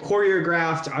 is it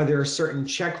choreographed? Are there certain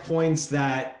checkpoints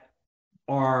that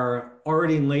are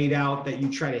already laid out that you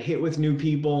try to hit with new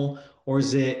people? Or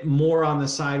is it more on the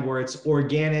side where it's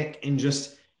organic and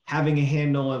just having a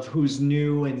handle of who's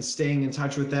new and staying in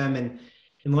touch with them and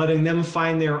letting them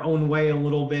find their own way a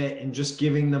little bit and just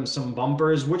giving them some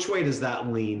bumpers? Which way does that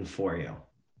lean for you?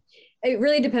 It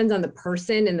really depends on the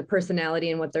person and the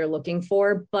personality and what they're looking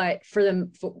for. But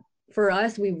for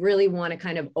us, we really want to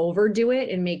kind of overdo it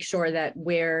and make sure that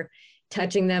we're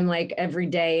touching them like every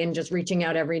day and just reaching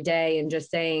out every day and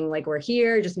just saying like, we're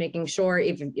here, just making sure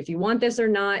if you want this or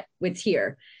not, it's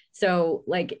here. So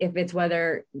like if it's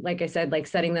whether, like I said, like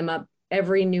setting them up,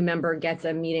 every new member gets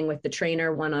a meeting with the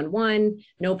trainer one-on-one,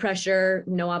 no pressure,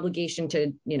 no obligation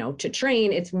to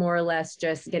train. It's more or less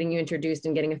just getting you introduced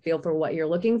and getting a feel for what you're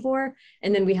looking for.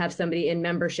 And then we have somebody in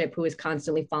membership who is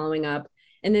constantly following up,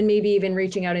 and then maybe even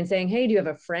reaching out and saying, hey, do you have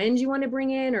a friend you want to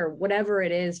bring in, or whatever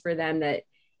it is for them that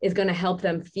is going to help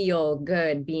them feel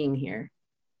good being here.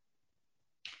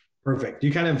 Perfect.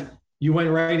 You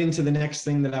went right into the next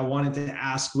thing that I wanted to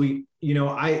ask.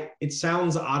 It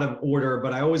sounds out of order,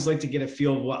 but I always like to get a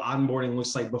feel of what onboarding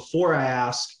looks like before I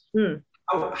ask.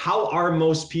 How are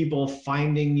most people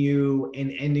finding you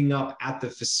and ending up at the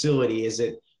facility?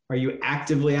 Are you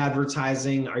actively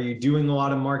advertising? Are you doing a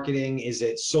lot of marketing? Is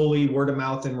it solely word of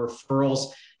mouth and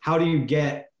referrals? How do you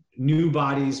get new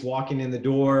bodies walking in the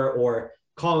door or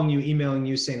calling you, emailing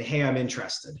you saying, hey, I'm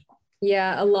interested?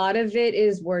 Yeah, a lot of it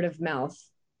is word of mouth.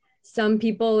 Some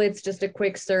people, it's just a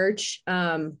quick search.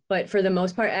 But for the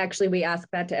most part, actually, we ask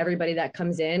that to everybody that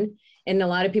comes in. And a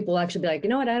lot of people actually be like, you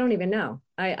know what? I don't even know.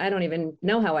 I don't even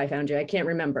know how I found you. I can't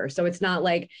remember. So it's not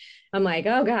like, I'm like,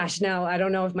 oh gosh, now I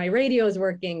don't know if my radio is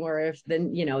working or if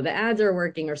the ads are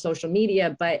working or social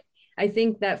media. But I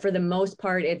think that for the most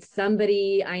part, it's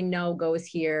somebody I know goes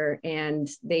here and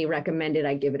they recommended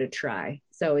I give it a try.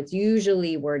 So it's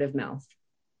usually word of mouth.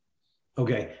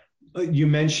 Okay. You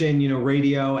mentioned,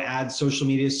 radio, ads, social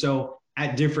media. So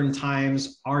at different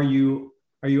times, are you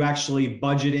actually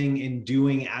budgeting and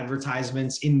doing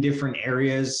advertisements in different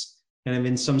areas kind of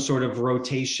in some sort of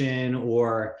rotation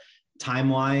or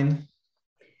timeline?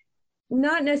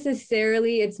 Not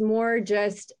necessarily. It's more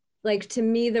just like, to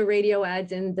me, the radio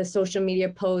ads and the social media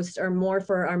posts are more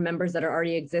for our members that are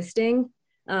already existing.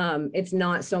 It's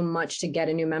not so much to get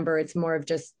a new member. It's more of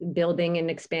just building and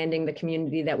expanding the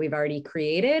community that we've already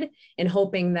created and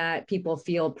hoping that people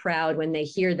feel proud when they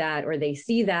hear that or they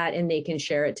see that and they can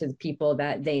share it to the people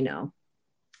that they know.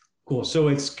 Cool. So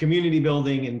it's community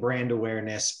building and brand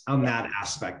awareness on that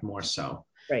aspect more so.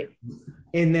 Right.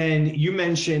 And then you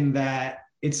mentioned that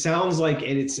it sounds like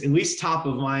it's at least top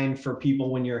of mind for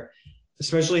people when you're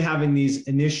especially having these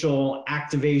initial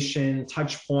activation,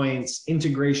 touch points,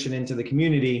 integration into the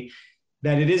community,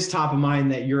 that it is top of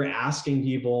mind that you're asking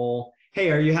people,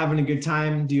 hey, are you having a good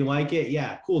time? Do you like it?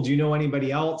 Yeah, cool. Do you know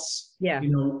anybody else? Yeah.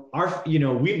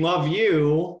 We love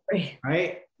you,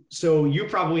 right? So you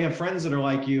probably have friends that are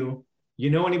like you.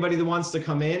 You know anybody that wants to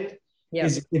come in? Yeah.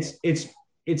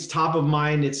 It's top of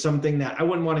mind. It's something that I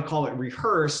wouldn't want to call it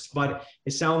rehearsed, but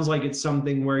it sounds like it's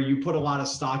something where you put a lot of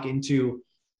stock into.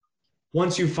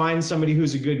 Once you find somebody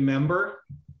who's a good member,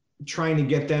 trying to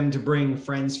get them to bring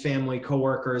friends, family,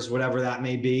 coworkers, whatever that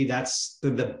may be, that's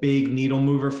the big needle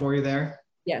mover for you there.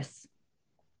 Yes.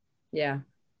 Yeah.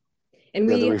 And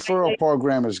the referral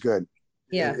program is good.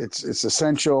 Yeah. It's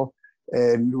essential.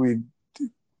 And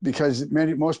because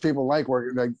most people like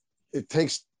working, like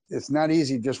it's not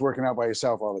easy just working out by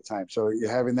yourself all the time. So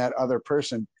you're having that other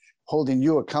person holding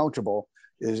you accountable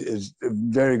is a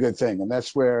very good thing. And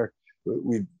that's where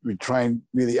we try and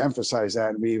really emphasize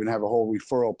that. And we even have a whole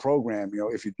referral program.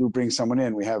 If you do bring someone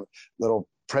in, we have little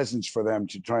presents for them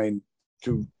to try and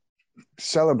to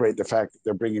celebrate the fact that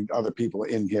they're bringing other people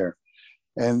in here.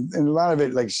 And a lot of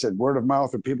it, like you said, word of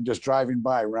mouth, or people just driving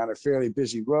by. We're on a fairly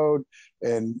busy road.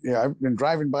 And I've been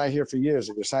driving by here for years.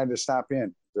 I decided to stop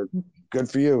in. good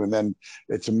for you. And then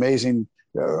it's amazing,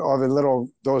 all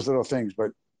those little things.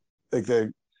 But like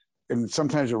and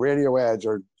sometimes the radio ads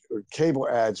or cable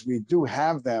ads, we do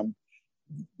have them.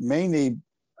 Mainly,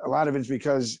 a lot of it's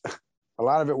because a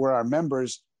lot of it where our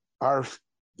members are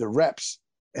the reps,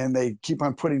 and they keep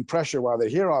on putting pressure while they're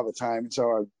here all the time.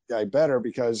 So I better,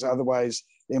 because otherwise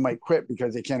they might quit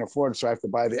because they can't afford it. So I have to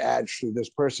buy the ads through this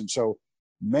person. So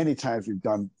many times we've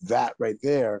done that right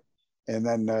there. And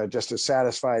then just to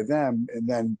satisfy them. And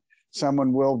then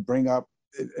someone will bring up,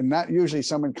 and not usually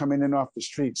someone coming in off the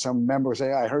street, some member will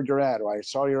say, I heard your ad, or I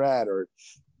saw your ad,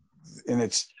 and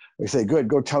they say, good,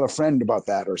 go tell a friend about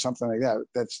that, or something like that.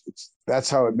 That's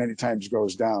how it many times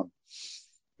goes down.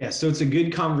 Yeah, so it's a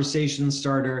good conversation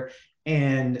starter.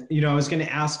 And, I was going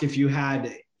to ask if you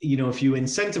had, if you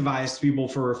incentivized people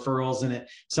for referrals, and it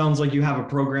sounds like you have a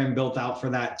program built out for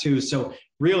that too. So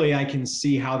really, I can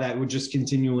see how that would just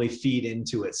continually feed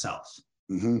into itself.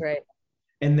 Mm-hmm. Right.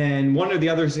 And then one of the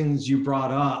other things you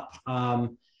brought up,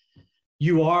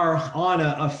 you are on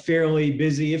a fairly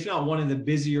busy, if not one of the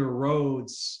busier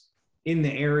roads in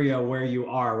the area where you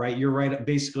are, right? You're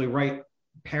basically right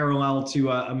parallel to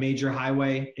a major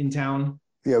highway in town.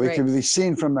 Yeah, we can be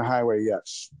seen from the highway.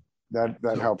 Yes, that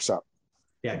helps up.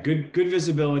 Yeah, good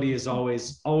visibility is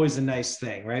always a nice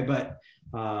thing, right? But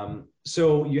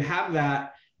so you have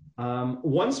that.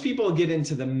 Once people get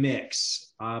into the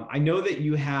mix, I know that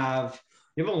you have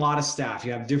a lot of staff.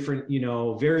 You have different,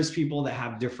 various people that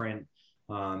have different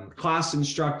class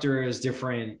instructors,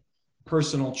 different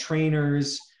personal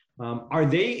trainers. Are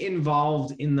they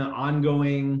involved in the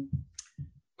ongoing,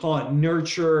 call it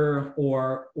nurture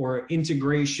or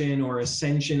integration or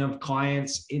ascension of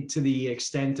clients, to the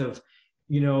extent of,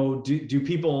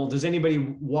 does anybody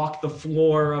walk the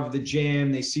floor of the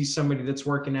gym? They see somebody that's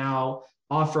working out,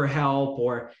 offer help,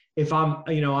 or if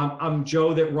I'm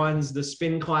Joe that runs the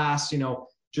spin class,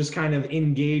 just kind of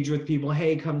engage with people.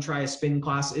 Hey, come try a spin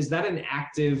class. Is that an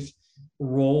active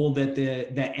role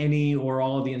that any or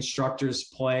all of the instructors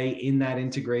play in that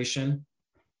integration?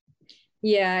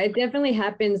 Yeah, it definitely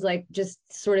happens like just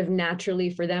sort of naturally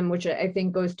for them, which I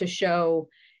think goes to show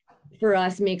for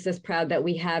us, makes us proud that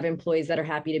we have employees that are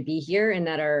happy to be here and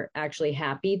that are actually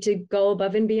happy to go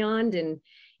above and beyond. And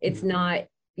it's not,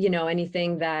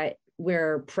 anything that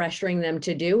we're pressuring them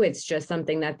to do. It's just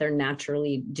something that they're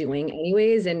naturally doing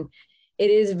anyways. And it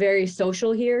is very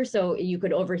social here. So you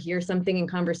could overhear something in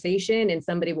conversation and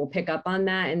somebody will pick up on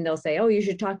that and they'll say, oh, you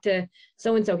should talk to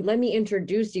so-and-so. Let me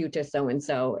introduce you to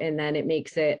so-and-so. And then it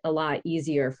makes it a lot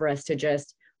easier for us to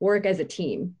just work as a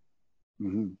team.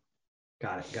 Mm-hmm.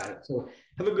 Got it. So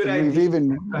have a good idea. We've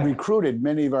even recruited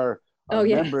many of our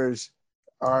members.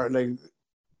 Are like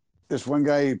this one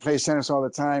guy, he plays tennis all the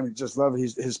time. He just loves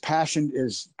his passion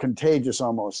is contagious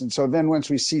almost. And so then once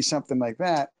we see something like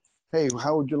that, hey,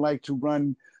 how would you like to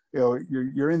run?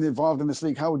 You're involved in this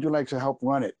league. How would you like to help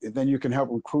run it? And then you can help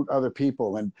recruit other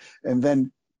people, and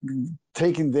then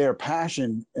taking their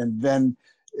passion, and then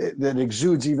that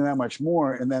exudes even that much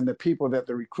more. And then the people that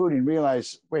they're recruiting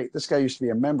realize, wait, this guy used to be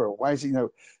a member. Why is he?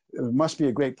 It must be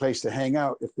a great place to hang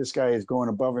out if this guy is going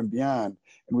above and beyond.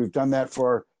 And we've done that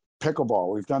for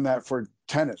pickleball. We've done that for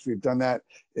tennis. We've done that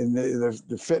in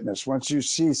the fitness. Once you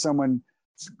see someone,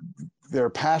 their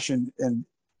passion and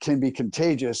can be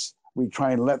contagious, we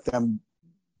try and let them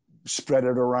spread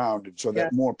it around, and so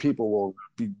that more people will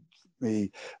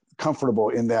be comfortable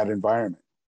in that environment.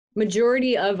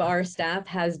 Majority of our staff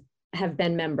have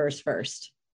been members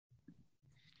first.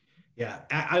 Yeah,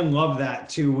 I love that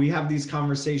too. We have these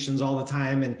conversations all the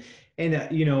time, and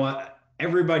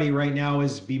everybody right now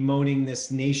is bemoaning this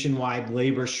nationwide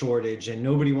labor shortage, and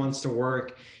nobody wants to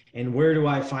work. And where do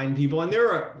I find people? And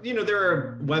there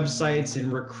are websites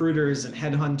and recruiters and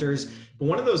headhunters. But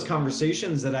one of those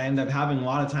conversations that I end up having a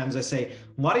lot of times, I say,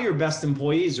 a lot of your best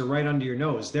employees are right under your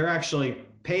nose. They're actually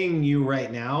paying you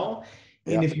right now.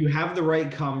 And if you have the right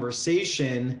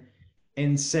conversation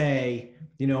and say,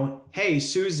 hey,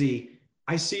 Susie,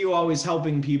 I see you always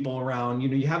helping people around.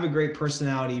 You have a great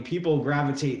personality. People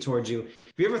gravitate towards you.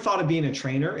 Have you ever thought of being a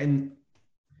trainer? And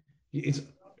it's,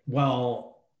 well,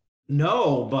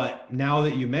 no, but now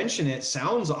that you mention it,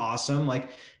 sounds awesome.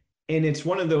 And it's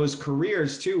one of those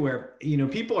careers too, where,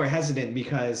 people are hesitant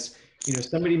because,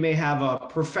 somebody may have a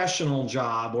professional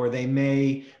job, or they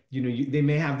may, they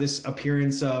may have this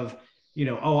appearance of,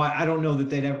 I don't know that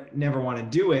they never want to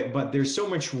do it, but there's so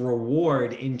much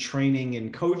reward in training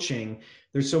and coaching.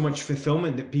 There's so much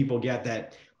fulfillment that people get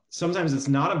that sometimes it's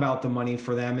not about the money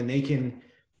for them. And they can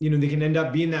end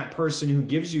up being that person who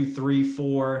gives you 3,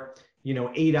 4,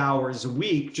 8 hours a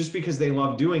week just because they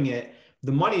love doing it.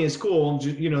 the money is cool.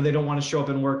 They don't want to show up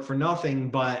and work for nothing,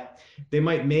 but they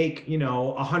might make,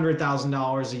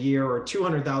 $100,000 a year or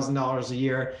 $200,000 a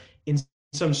year in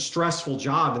some stressful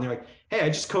job. And they're like, hey, I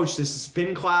just coached this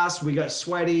spin class. We got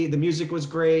sweaty. The music was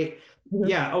great. Mhm.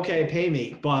 Yeah. Okay. Pay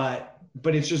me. But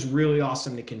it's just really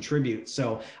awesome to contribute.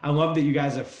 So I love that you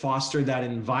guys have fostered that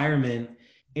environment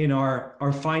and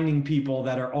are finding people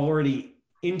that are already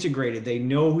integrated. They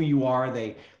know who you are.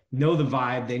 They know the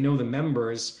vibe. They know the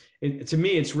members. To me,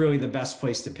 it's really the best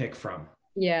place to pick from.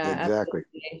 Yeah, Exactly.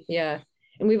 absolutely. Yeah.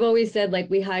 And we've always said like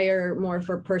we hire more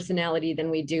for personality than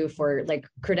we do for like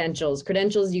credentials.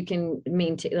 Credentials you can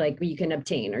maintain, like you can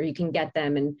obtain or you can get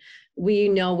them. And we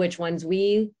know which ones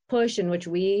we push and which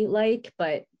we like.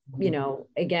 But,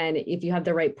 again, if you have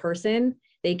the right person,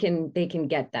 they can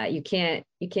get that. You can't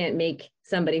make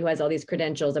somebody who has all these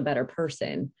credentials a better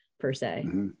person per se.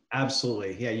 Mm-hmm.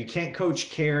 Absolutely. Yeah. You can't coach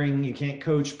caring. You can't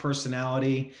coach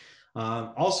personality.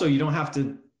 Also, you don't have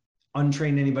to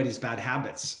untrain anybody's bad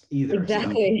habits either.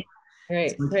 Exactly. So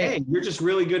Right. hey, you're just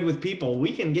really good with people.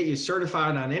 We can get you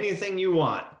certified on anything you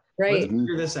want. Right. Let's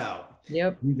figure this out.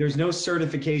 Yep. There's no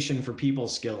certification for people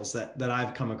skills that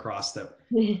I've come across that.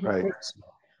 Right.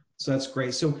 So that's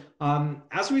great. So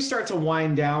as we start to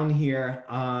wind down here,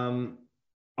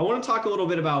 I want to talk a little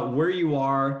bit about where you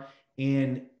are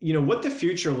and what the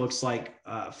future looks like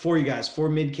for you guys, for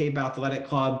Mid Cape Athletic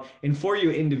Club, and for you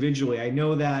individually. I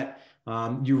know that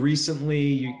you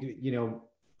recently,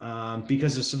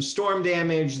 because of some storm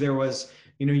damage, there was,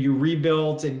 you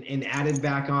rebuilt and added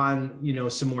back on,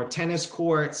 some more tennis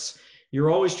courts. You're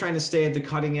always trying to stay at the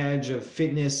cutting edge of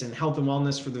fitness and health and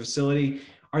wellness for the facility.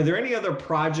 Are there any other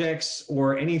projects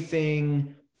or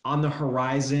anything on the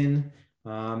horizon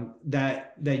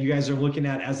that you guys are looking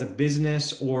at as a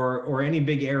business, or any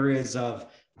big areas of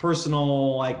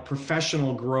personal, like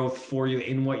professional growth for you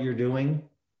in what you're doing?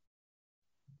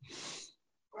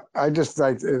 I just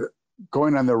like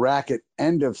going on the racket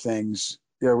end of things.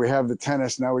 We have the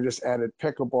tennis. Now we just added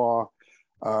pickleball.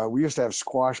 We used to have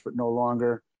squash, but no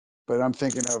longer. But I'm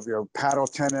thinking of, paddle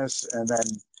tennis, and then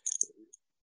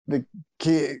the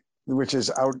key, which is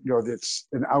out, it's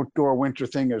an outdoor winter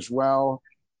thing as well.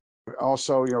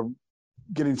 Also,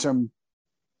 getting some,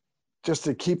 just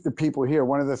to keep the people here.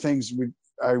 One of the things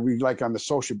we like on the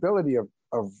sociability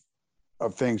of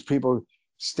things, people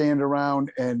stand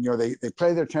around and they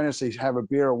play their tennis, they have a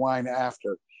beer or wine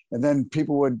after, and then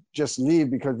people would just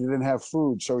leave because they didn't have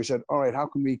food. So we said, all right, how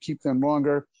can we keep them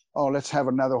longer? Oh, let's have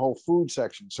another whole food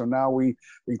section. So now we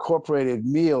incorporated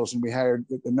meals, and we hired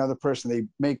another person. They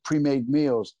make pre-made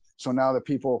meals. So now the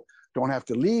people don't have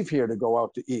to leave here to go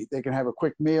out to eat. They can have a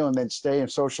quick meal and then stay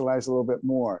and socialize a little bit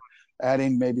more.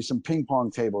 Adding maybe some ping pong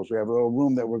tables. We have a little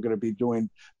room that we're going to be doing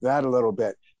that a little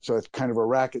bit. So it's kind of a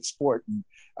racket sport. And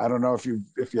I don't know if you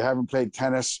haven't played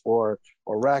tennis or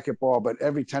racquetball, but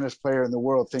every tennis player in the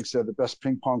world thinks they're the best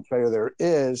ping pong player there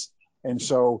is. And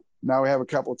so now we have a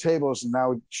couple of tables, and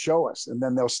now show us, and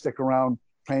then they'll stick around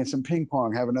playing some ping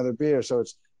pong, have another beer. So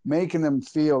it's making them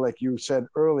feel, like you said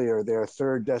earlier, their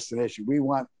third destination.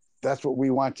 That's what we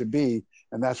want to be.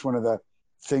 And that's one of the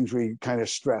things we kind of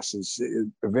stress is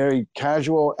a very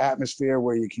casual atmosphere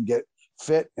where you can get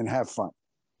fit and have fun.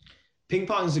 Ping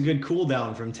pong is a good cool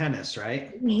down from tennis,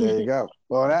 right? There you go.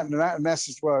 Well, that's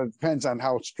just, well, it depends on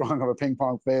how strong of a ping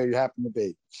pong player you happen to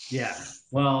be. Yeah.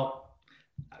 Well,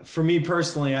 for me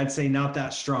personally, I'd say not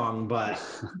that strong, but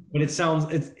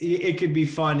it could be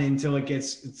fun until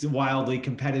it's wildly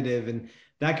competitive, and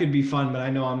that could be fun, but I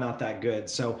know I'm not that good.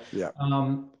 So yeah.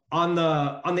 On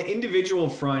the individual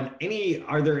front,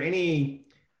 are there any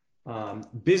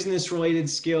business related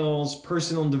skills,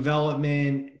 personal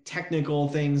development, technical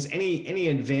things, any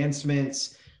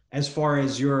advancements as far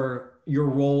as your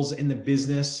roles in the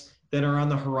business that are on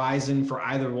the horizon for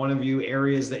either one of you,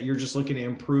 areas that you're just looking to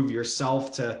improve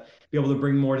yourself to be able to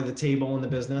bring more to the table in the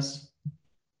business?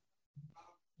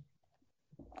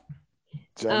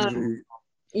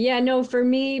 Yeah, no, for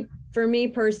me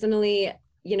personally,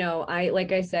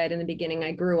 like I said in the beginning,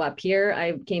 I grew up here.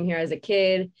 I came here as a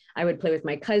kid. I would play with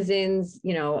my cousins.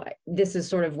 This is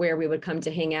sort of where we would come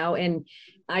to hang out. And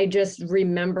I just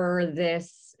remember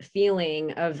this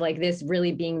feeling of like this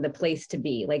really being the place to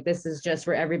be. Like, this is just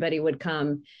where everybody would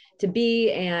come to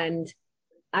be. And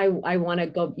I want to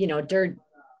go,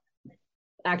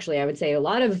 actually, I would say a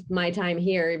lot of my time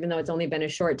here, even though it's only been a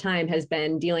short time, has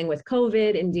been dealing with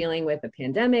COVID and dealing with the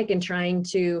pandemic and trying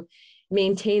to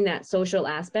maintain that social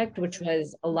aspect, which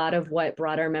was a lot of what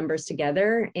brought our members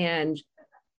together. And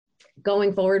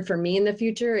going forward for me in the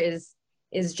future is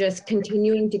just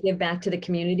continuing to give back to the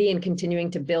community and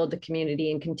continuing to build the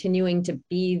community and continuing to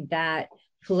be that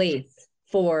place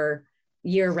for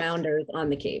year-rounders on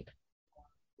the Cape.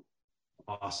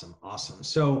 Awesome.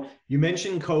 So you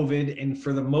mentioned COVID, and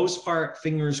for the most part,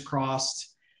 fingers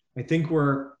crossed, I think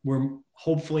we're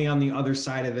hopefully on the other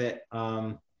side of it.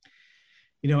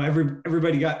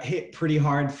 Everybody got hit pretty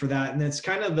hard for that. And that's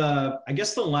kind of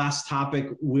the last topic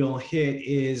we'll hit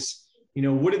is,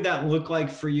 what did that look like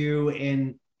for you?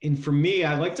 And for me,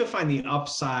 I like to find the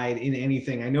upside in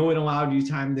anything. I know it allowed you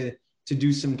time to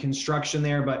do some construction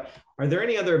there, but are there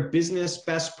any other business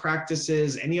best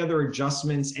practices, any other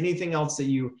adjustments, anything else that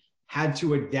you had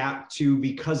to adapt to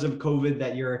because of COVID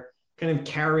that you're kind of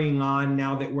carrying on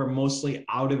now that we're mostly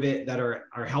out of it that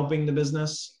are helping the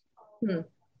business?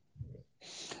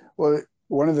 Well,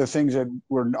 one of the things that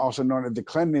we're also known as the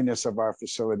cleanliness of our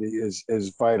facility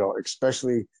is vital,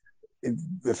 especially in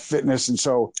the fitness. And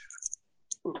so,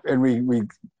 and we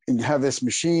have this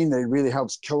machine that really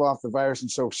helps kill off the virus.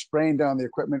 And so spraying down the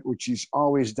equipment, which he's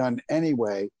always done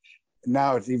anyway,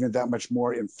 now it's even that much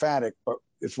more emphatic, but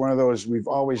it's one of those, we've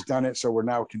always done it. So we're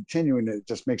now continuing it. It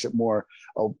just makes it more,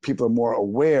 people are more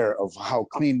aware of how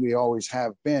clean we always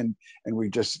have been. And we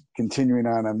just continuing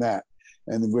on that.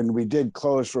 And when we did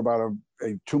close for about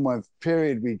a 2-month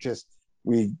period,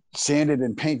 we sanded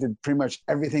and painted pretty much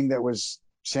everything that was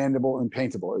sandable and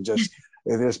paintable. It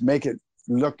just make it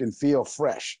look and feel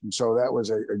fresh. And so that was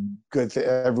a good thing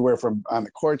everywhere, from on the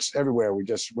courts, everywhere. We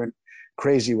just went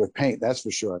crazy with paint, that's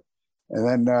for sure.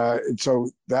 And then, so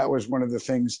that was one of the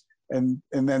things. And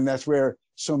then that's where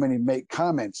so many make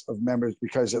comments of members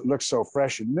because it looks so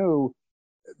fresh and new.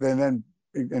 And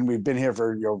we've been here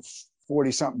for,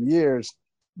 40 something years,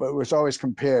 but it was always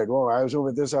compared. Oh, I was over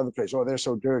at this other place. Oh, they're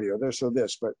so dirty, or they're so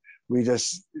this. But we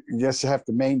just have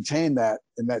to maintain that,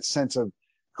 and that sense of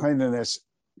cleanliness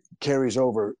carries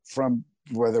over from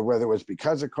whether it was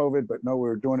because of COVID, but no, we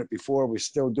were doing it before, we're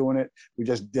still doing it. We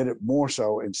just did it more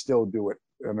so and still do it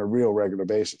on a real regular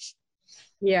basis.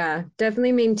 Yeah,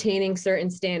 definitely maintaining certain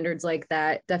standards like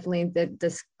that. Definitely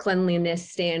this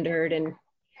cleanliness standard. And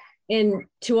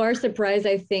to our surprise,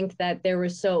 I think that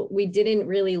we didn't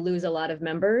really lose a lot of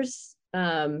members,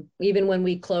 even when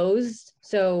we closed.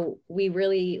 So we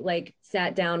really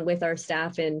sat down with our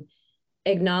staff and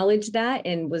acknowledged that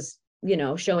and was,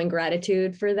 showing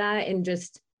gratitude for that and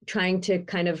just trying to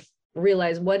kind of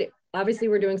realize obviously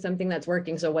we're doing something that's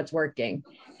working. So what's working,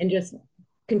 and just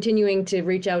continuing to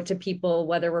reach out to people,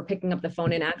 whether we're picking up the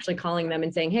phone and actually calling them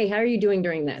and saying, hey, how are you doing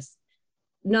during this?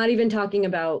 Not even talking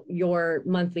about your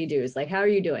monthly dues. How are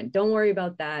you doing? Don't worry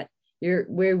about that.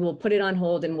 We will put it on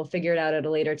hold and we'll figure it out at a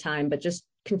later time, but just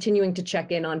continuing to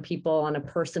check in on people on a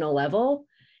personal level.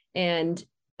 And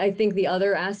I think the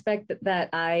other aspect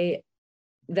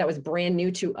that was brand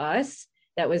new to us,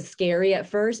 that was scary at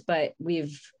first, but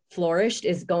we've flourished,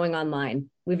 is going online.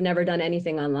 We've never done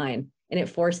anything online, and it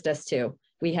forced us to.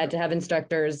 We had to have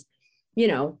instructors,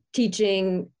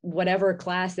 teaching whatever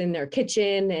class in their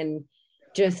kitchen, and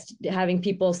just having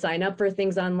people sign up for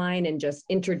things online and just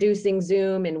introducing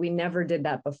Zoom. And we never did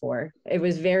that before. It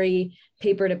was very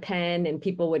paper to pen, and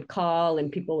people would call and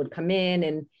people would come in.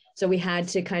 And so we had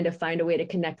to kind of find a way to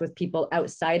connect with people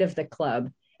outside of the club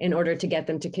in order to get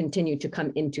them to continue to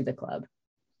come into the club.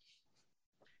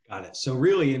 Got it. So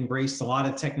really embraced a lot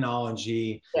of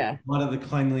technology, a lot of the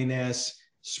cleanliness,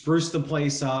 spruced the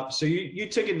place up. So you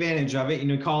took advantage of it,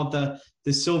 call it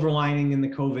the silver lining in the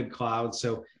COVID cloud.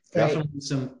 So definitely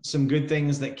some good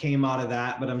things that came out of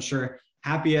that, but I'm sure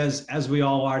happy as we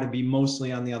all are to be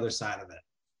mostly on the other side of it.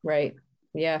 Right.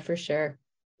 Yeah, for sure.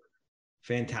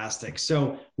 Fantastic.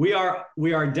 So we are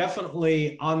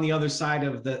definitely on the other side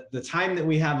of the time that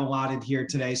we have allotted here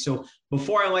today. So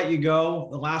before I let you go,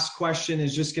 the last question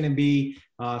is just going to be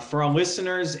for our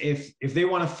listeners, if they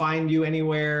want to find you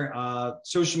anywhere,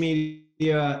 social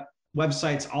media,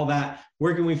 websites, all that,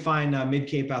 where can we find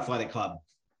Mid-Cape Athletic Club?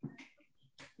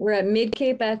 We're at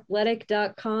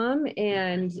midcapeathletic.com,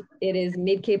 and it is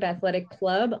Mid-Cape Athletic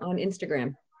Club on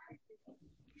Instagram.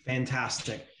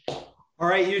 Fantastic. All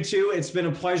right, you two, it's been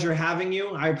a pleasure having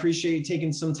you. I appreciate you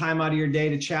taking some time out of your day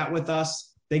to chat with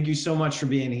us. Thank you so much for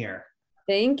being here.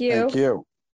 Thank you. Thank you.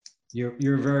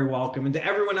 You're very welcome. And to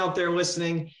everyone out there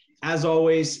listening, as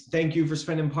always, thank you for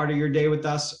spending part of your day with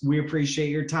us. We appreciate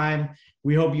your time.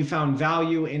 We hope you found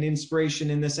value and inspiration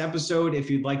in this episode.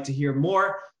 If you'd like to hear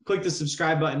more, click the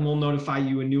subscribe button. We'll notify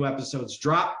you when new episodes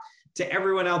drop. To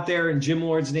everyone out there in Gym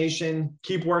Lords Nation,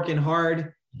 keep working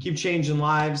hard, keep changing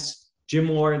lives. Gym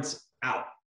Lords out.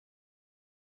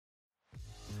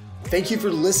 Thank you for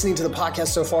listening to the podcast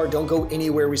so far. Don't go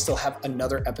anywhere. We still have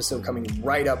another episode coming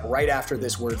right up right after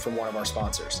this word from one of our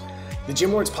sponsors. The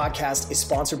Gym Lords podcast is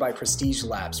sponsored by Prestige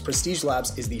Labs. Prestige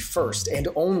Labs is the first and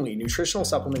only nutritional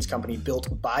supplements company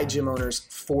built by gym owners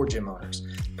for gym owners.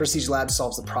 Prestige Labs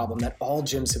solves the problem that all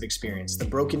gyms have experienced: the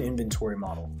broken inventory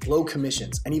model, low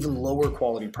commissions, and even lower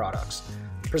quality products.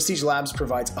 Prestige Labs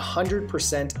provides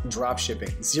 100% drop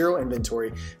shipping, zero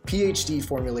inventory, PhD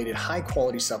formulated high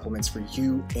quality supplements for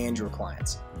you and your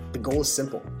clients. The goal is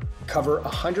simple: cover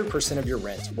 100% of your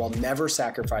rent while never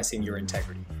sacrificing your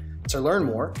integrity. To learn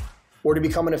more, or to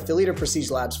become an affiliate of Prestige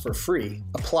Labs for free,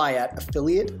 apply at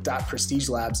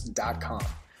affiliate.prestigelabs.com.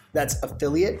 That's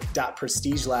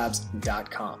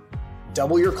affiliate.prestigelabs.com.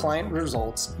 Double your client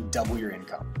results, double your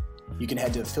income. You can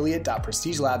head to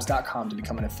affiliate.prestigelabs.com to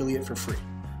become an affiliate for free.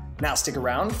 Now stick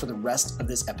around for the rest of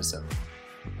this episode.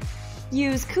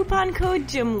 Use coupon code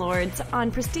GYMLORDS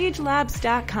on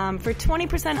prestigelabs.com for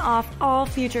 20% off all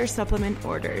future supplement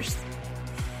orders.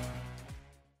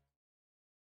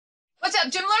 What's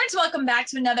up, Gym Lords? Welcome back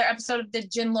to another episode of the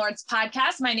Gym Lords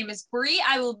podcast. My name is Bree.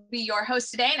 I will be your host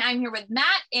today, and I'm here with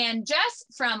Matt and Jess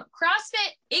from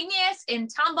CrossFit Igneous in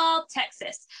Tomball,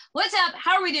 Texas. What's up?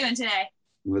 How are we doing today?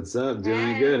 What's up?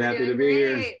 Doing good. Happy to be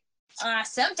here.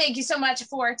 Awesome. Thank you so much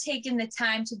for taking the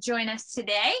time to join us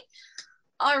today.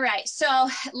 All right, so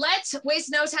let's waste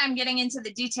no time getting into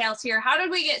the details here. How did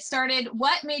we get started?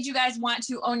 What made you guys want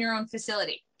to own your own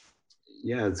facility?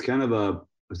 Yeah, it's kind of a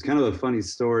funny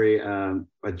story. I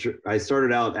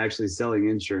started out actually selling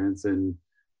insurance and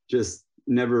just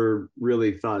never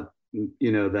really thought,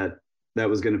 that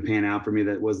was going to pan out for me.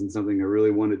 That wasn't something I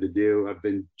really wanted to do. I've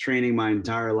been training my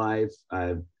entire life.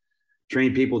 I've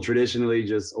trained people traditionally,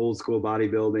 just old school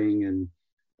bodybuilding. And,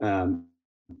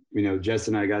 Jess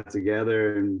and I got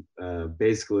together and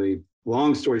basically,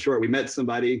 long story short, we met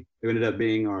somebody who ended up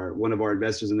being one of our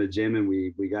investors in the gym, and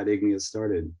we got Igneous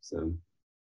started. So.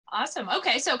 Awesome.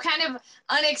 Okay. So kind of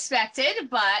unexpected,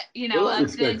 but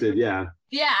unexpected. Yeah.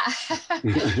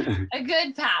 A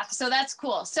good path. So that's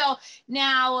cool. So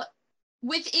now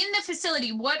within the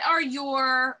facility, what are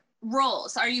your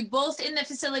roles? Are you both in the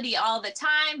facility all the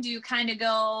time? Do you kind of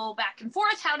go back and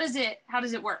forth? How does it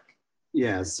work?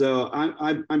 Yeah. So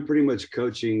I'm pretty much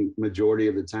coaching majority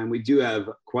of the time. We do have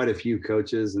quite a few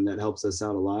coaches, and that helps us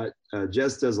out a lot.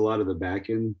 Jess does a lot of the back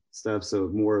end stuff. So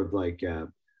more of like,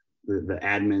 the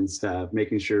admin stuff,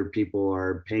 making sure people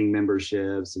are paying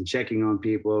memberships and checking on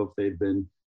people if they've been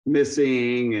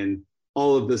missing, and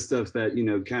all of the stuff that,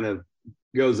 kind of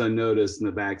goes unnoticed in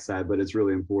the backside, but it's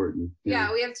really important.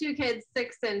 Yeah, we have two kids,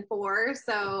 6 and 4.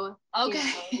 So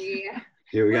okay.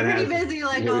 We're pretty busy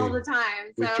all the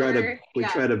time. So we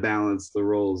try to balance the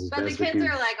roles. But the kids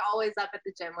are always up at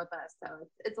the gym with us. So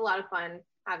it's a lot of fun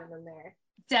having them there.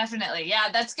 Definitely. Yeah,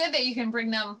 that's good that you can bring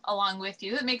them along with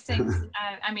you. It makes things,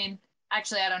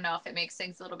 actually, I don't know if it makes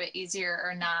things a little bit easier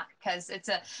or not, because it's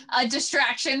a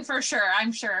distraction for sure,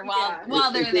 I'm sure,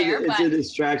 while they're there. It's a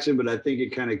distraction, but I think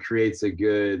it kind of creates a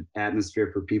good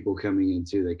atmosphere for people coming in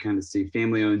too. They kind of see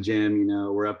family-owned gym,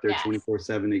 we're up there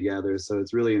 24/7 together. So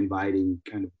it's really inviting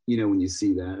kind of, when you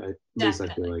see that, at least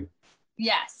I feel like.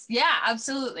 Yes. Yeah,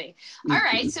 absolutely. All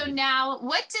right. So now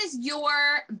what does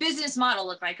your business model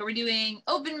look like? Are we doing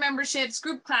open memberships,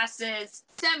 group classes,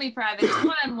 semi-private,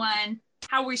 one-on-one?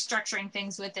 How are we structuring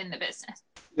things within the business?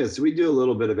 Yeah, so we do a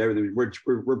little bit of everything. We're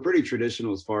pretty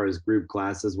traditional as far as group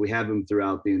classes. We have them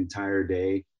throughout the entire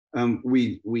day.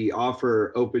 We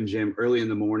offer open gym early in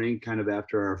the morning, kind of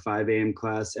after our 5 a.m.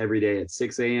 class every day at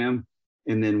 6 a.m.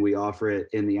 And then we offer it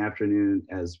in the afternoon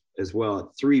as well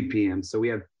at 3 p.m. So we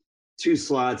have 2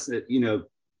 slots that,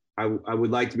 I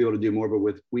would like to be able to do more, but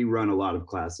we run a lot of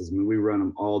classes. We run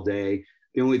them all day.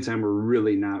 The only time we're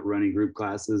really not running group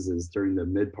classes is during the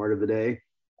mid part of the day.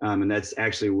 And that's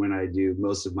actually when I do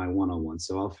most of my one-on-ones.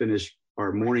 So I'll finish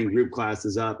our morning group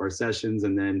classes up, our sessions,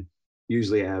 and then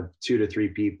usually have 2 to 3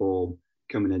 people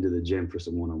coming into the gym for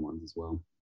some one-on-ones as well.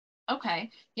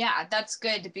 Okay. Yeah, that's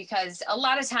good, because a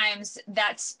lot of times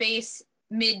that space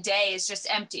midday is just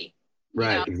empty.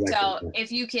 Right. Exactly. So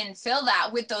if you can fill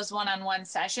that with those one-on-one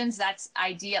sessions, that's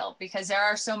ideal, because there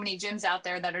are so many gyms out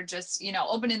there that are just,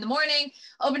 open in the morning,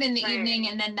 open in the evening,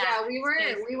 and then that. Yeah, we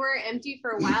were empty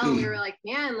for a while. And we were like,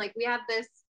 man, we have this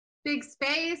big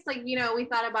space. We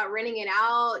thought about renting it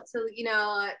out. So, we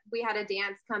had a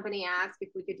dance company ask if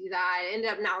we could do that. It ended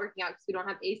up not working out because we don't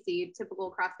have AC,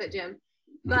 typical CrossFit gym.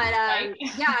 But and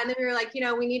then we were like,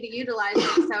 we need to utilize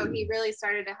it. So he really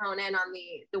started to hone in on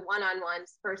the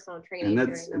one-on-ones personal training.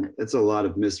 And that's a lot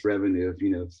of missed revenue. If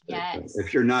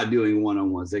you're not doing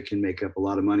one-on-ones, that can make up a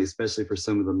lot of money, especially for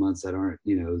some of the months that aren't,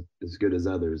 as good as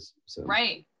others. So.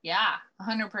 Right. Yeah,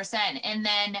 100%. And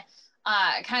then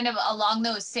kind of along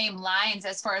those same lines,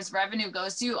 as far as revenue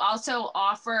goes, do you also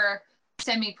offer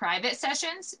semi-private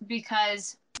sessions,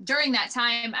 because during that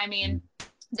time, I mean,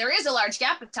 there is a large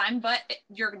gap of time, but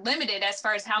you're limited as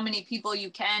far as how many people you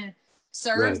can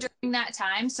serve during that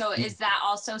time. So is that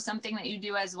also something that you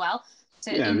do as well,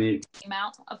 to increase the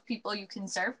amount of people you can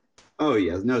serve? Oh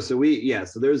yeah, no. So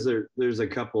so there's a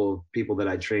couple of people that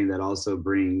I train that also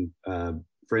bring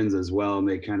friends as well, and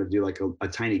they kind of do like a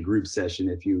tiny group session,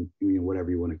 if you know, whatever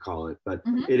you want to call it. But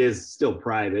it is still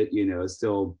private, you know, it's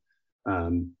still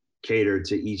catered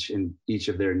to each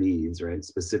of their needs, right?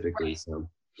 Specifically. So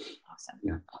awesome.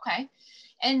 Yeah. Okay.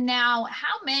 And now,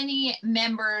 how many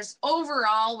members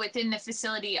overall within the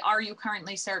facility are you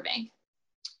currently serving?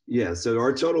 Yeah, so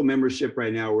our total membership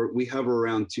right now, we hover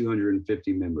around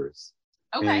 250 members.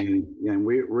 Okay. And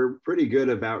we're pretty good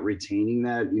about retaining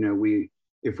that. You know,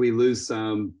 if we lose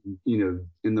some, you know,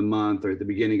 in the month or at the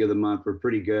beginning of the month, we're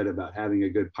pretty good about having a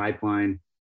good pipeline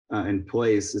in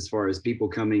place as far as people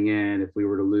coming in. If we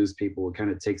were to lose people, it kind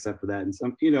of takes up for that. And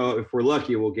some, you know, if we're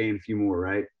lucky, we'll gain a few more,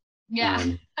 right? Yeah.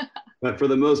 But for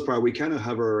the most part, we kind of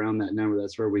hover around that number.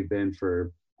 That's where we've been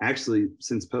for actually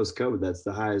since post-COVID. That's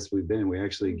the highest we've been. We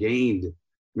actually gained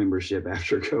membership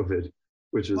after COVID,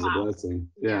 which is a blessing.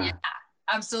 Yeah.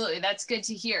 Absolutely. That's good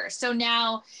to hear. So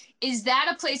now, is that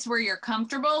a place where you're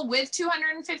comfortable with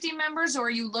 250 members, or are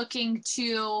you looking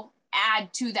to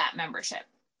add to that membership?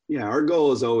 Yeah, our goal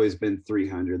has always been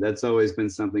 300. That's always been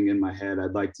something in my head.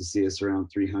 I'd like to see us around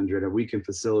 300. We can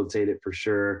facilitate it for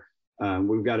sure.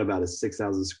 We've got about a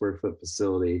 6,000 square foot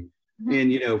facility.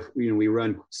 And, you know, we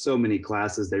run so many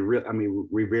classes.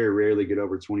 We very rarely get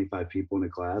over 25 people in a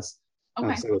class.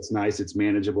 Okay. So it's nice, it's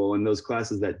manageable. And those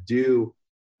classes that do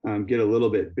get a little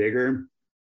bit bigger,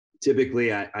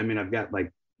 typically, I've got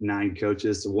like 9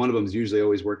 coaches. So one of them is usually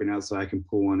always working out, so I can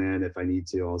pull one in if I need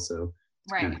to also.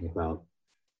 Kind of help out.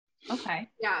 Okay.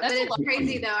 Yeah, but it's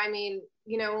crazy though. I mean,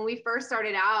 you know, when we first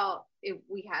started out,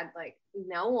 we had like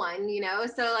no one, you know,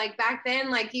 so like back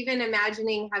then, like even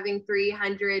imagining having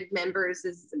 300 members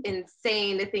is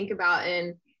insane to think about,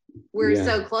 and we're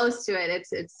so close to it.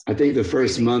 It's I think the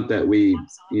first crazy. month that we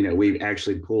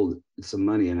actually pulled some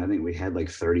money, and I think we had like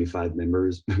 35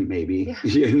 members, maybe,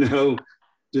 you know,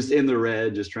 just in the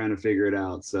red, just trying to figure it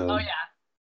out. So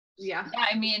yeah.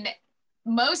 I mean,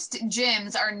 most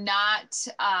gyms are not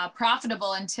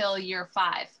profitable until year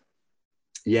 5.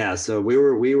 Yeah, so we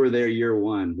were there year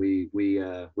 1.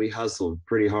 We hustled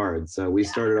pretty hard. So we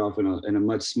started off in a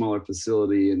much smaller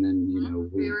facility, and then you know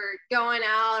we were going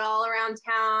out all around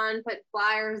town, put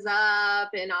flyers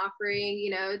up and offering, you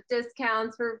know,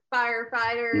 discounts for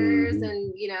firefighters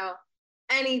and, you know,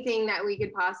 anything that we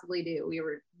could possibly do, we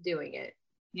were doing it.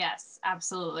 Yes,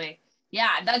 absolutely.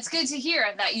 Yeah, that's good to hear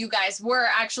that you guys were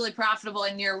actually profitable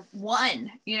in year 1.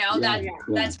 You know,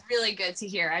 that's really good to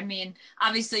hear. I mean,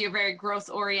 obviously you're very growth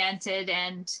oriented,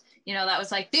 and you know, that was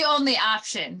like the only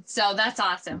option. So that's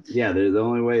awesome. Yeah, the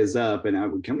only way is up. And I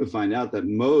would come to find out that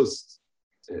most,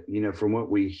 you know, from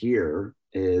what we hear,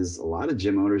 is a lot of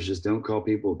gym owners just don't call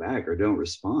people back or don't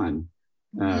respond.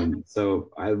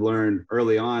 So I learned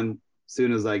early on, as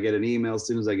soon as I get an email, as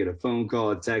soon as I get a phone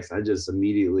call, a text, I just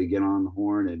immediately get on the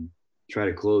horn and try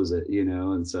to close it, you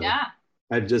know. And so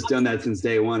I've just done that since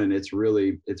day 1, and it's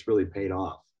really paid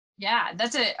off. Yeah,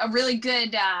 that's a really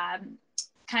good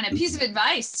kind of piece of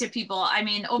advice to people. I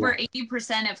mean, over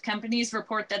 80% of companies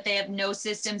report that they have no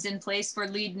systems in place for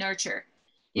lead nurture.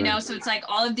 You know, so it's like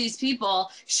all of these people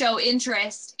show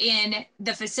interest in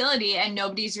the facility and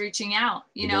nobody's reaching out,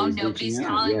 you know, nobody's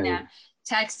calling them,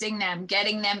 texting them,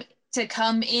 getting them to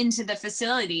come into the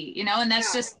facility, you know, and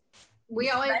that's just. We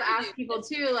always ask people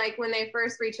too, like when they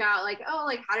first reach out, like, oh,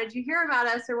 like, how did you hear about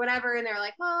us or whatever? And they're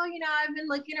like, well, you know, I've been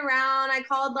looking around. I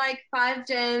called like 5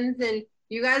 gyms and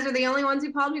you guys are the only ones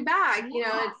who called me back. You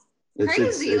know, it's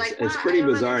crazy. It's pretty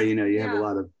bizarre. You know, you have a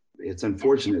lot of, it's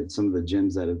unfortunate some of the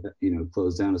gyms that have, you know,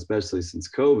 closed down, especially since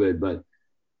COVID, but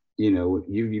you know,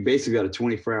 you basically got a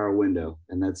 24-hour window,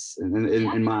 and that's, and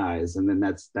in my eyes, and then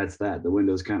that's that. The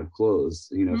window's kind of closed.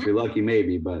 You know, if you're lucky,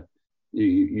 maybe, but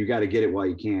you got to get it while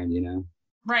you can, you know?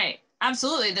 Right.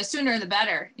 Absolutely. The sooner the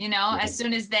better, you know, as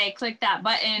soon as they click that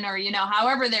button or, you know,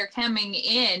 however they're coming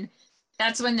in,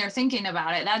 that's when they're thinking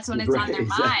about it. That's when it's on their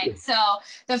mind. So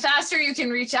the faster you can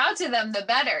reach out to them, the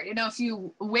better. You know, if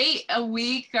you wait a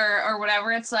week or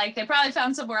whatever, it's like they probably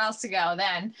found somewhere else to go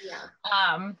then.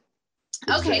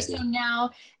 Okay. So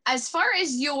now, as far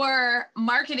as your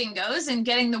marketing goes and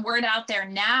getting the word out there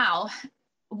now,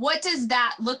 what does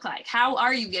that look like? How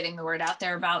are you getting the word out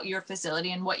there about your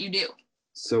facility and what you do?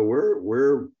 So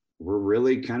we're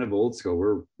really kind of old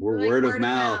school. We're like word of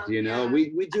mouth, you know.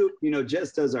 We do, you know,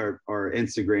 Jess does our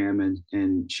Instagram,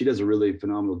 and she does a really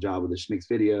phenomenal job with it. She makes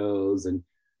videos, and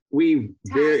we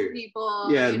tag people.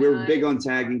 Yeah, we're big on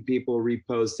tagging people,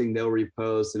 reposting, they'll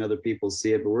repost and other people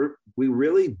see it, but we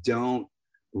really don't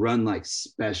run like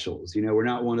specials. You know, we're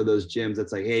not one of those gyms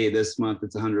that's like, hey, this month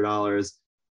it's $100.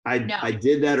 I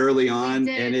did that early on,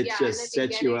 and it just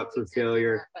sets you up for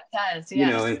failure. It does, yes. You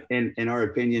know, and in our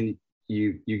opinion,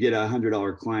 you get a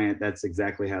 $100 client, that's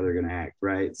exactly how they're going to act,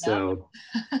 right? Yep.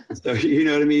 So you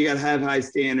know what I mean? You got to have high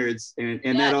standards, and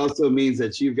that also means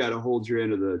that you've got to hold your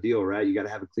end of the deal, right? You got to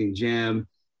have a clean gym.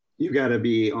 You got to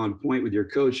be on point with your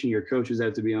coaching. Your coaches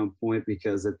have to be on point,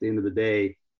 because at the end of the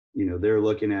day, you know, they're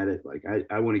looking at it like,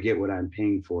 I want to get what I'm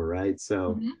paying for, right?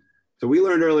 So. Mm-hmm. So we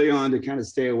learned early on to kind of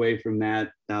stay away from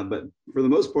that. But for the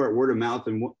most part, word of mouth.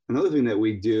 And another thing that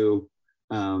we do,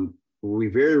 we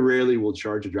very rarely will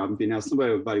charge a drop-in fee. Now,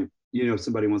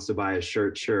 somebody wants to buy a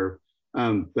shirt, sure.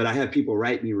 But I have people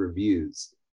write me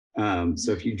reviews.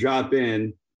 So if you drop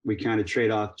in, we kind of trade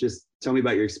off. Just tell me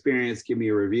about your experience, give me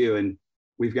a review. And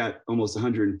we've got almost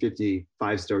 150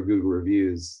 5-star Google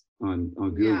reviews on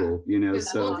Google, you know,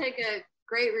 so we'll take a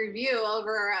great review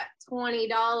over at $20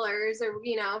 or,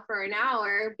 you know, for an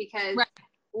hour, because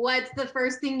what's the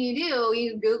first thing you do?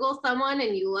 You Google someone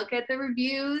and you look at the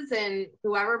reviews, and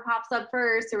whoever pops up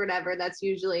first or whatever, that's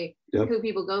usually who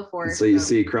people go for. So you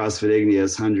see CrossFit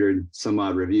Igneous 100 some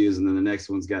odd reviews, and then the next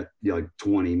one's got like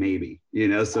 20 maybe, you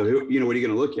know, so what are you going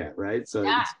to look at, right? So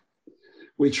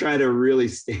we try to really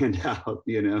stand out,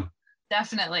 you know.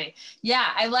 Definitely. Yeah,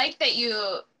 I like that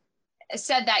you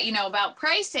said that, you know, about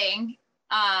pricing.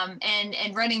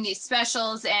 And running these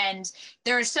specials, and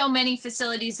there are so many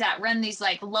facilities that run these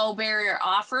like low barrier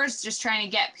offers, just trying to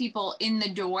get people in the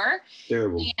door.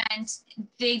 Terrible. And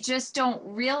they just don't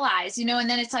realize, you know, and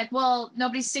then it's like, well,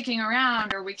 nobody's sticking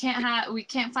around, or we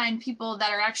can't find people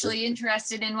that are actually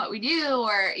interested in what we do,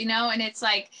 or, you know, and it's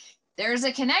like, there's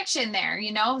a connection there,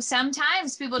 you know.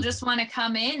 Sometimes people just want to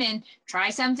come in and try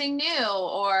something new,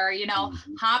 or, you know,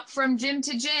 hop from gym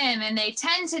to gym, and they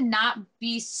tend to not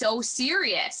be so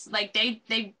serious. Like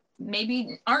they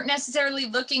maybe aren't necessarily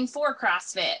looking for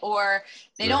CrossFit, or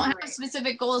they don't have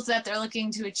specific goals that they're looking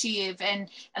to achieve. And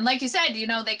like you said, you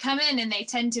know, they come in and they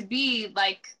tend to be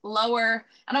like lower,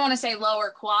 I don't want to say lower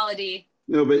quality.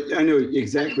 No, but I know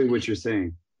exactly what you're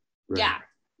saying. Right. Yeah.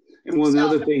 And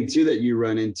another thing too that you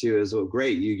run into is, well,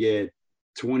 great, you get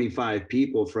 25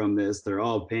 people from this, they're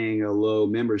all paying a low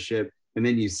membership, and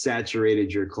then you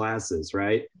saturated your classes,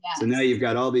 right? Yes. So now you've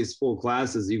got all these full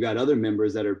classes, you've got other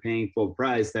members that are paying full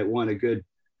price that want a good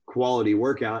quality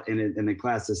workout, and the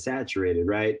class is saturated,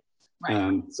 right?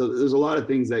 So there's a lot of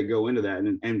things that go into that,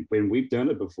 and we've done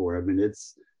it before. I mean,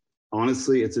 it's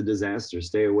honestly a disaster.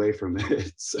 Stay away from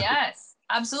it. So. Yes.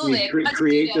 Absolutely. I mean,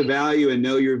 create the value and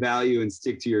know your value and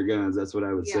stick to your guns. That's what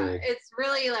I would say. It's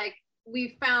really like,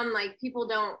 we found like people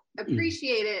don't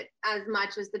appreciate it as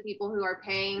much as the people who are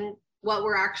paying what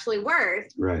we're actually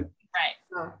worth. Right.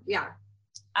 So, yeah.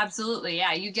 Absolutely.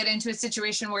 Yeah. You get into a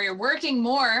situation where you're working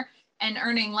more and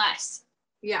earning less.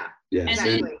 Yeah. Yeah. And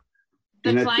exactly.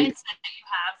 the clients that you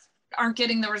have aren't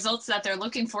getting the results that they're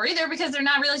looking for either, because they're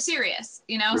not really serious,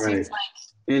 you know? Right. So it's like,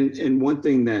 and one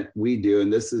thing that we do,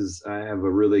 and this is, I have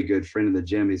a really good friend in the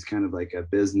gym. He's kind of like a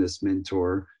business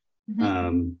mentor.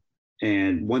 Mm-hmm.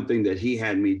 And one thing that he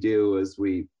had me do is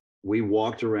we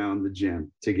walked around the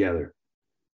gym together,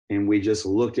 and we just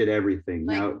looked at everything.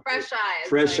 Like now,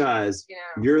 fresh eyes. You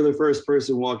know. You're the first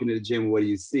person walking to the gym. What do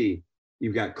you see?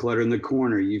 You've got clutter in the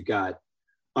corner. You've got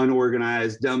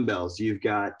unorganized dumbbells. You've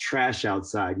got trash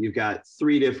outside. You've got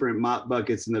 3 different mop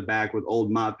buckets in the back with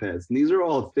old mop heads. And these are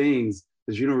all things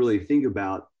that you don't really think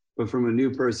about, but from a new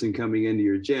person coming into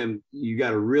your gym, you got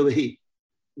to really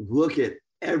look at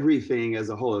everything as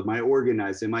a whole. Am I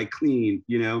organized? Am I clean?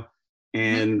 You know,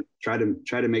 and try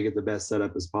to make it the best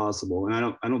setup as possible. And I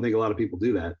don't think a lot of people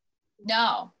do that.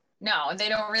 No, they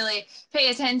don't really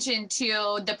pay attention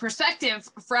to the perspective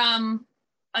from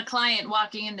a client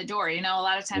walking in the door. You know, a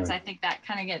lot of times I think that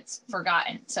kind of gets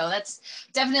forgotten. So that's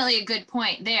definitely a good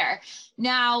point there.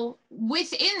 Now,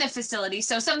 within the facility,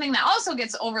 so something that also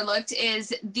gets overlooked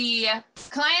is the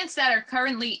clients that are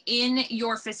currently in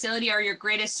your facility are your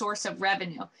greatest source of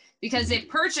revenue, because they've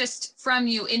purchased from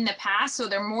you in the past, so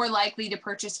they're more likely to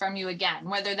purchase from you again,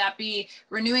 whether that be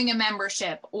renewing a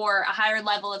membership or a higher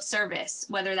level of service,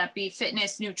 whether that be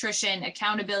fitness, nutrition,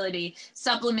 accountability,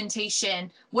 supplementation,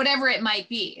 whatever it might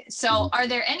be. So are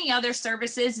there any other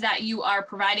services that you are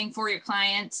providing for your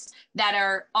clients that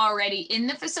are already in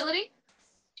the facility?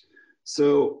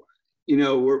 So, you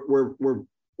know,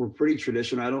 we're pretty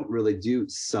traditional. I don't really do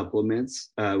supplements.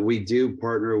 We do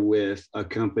partner with a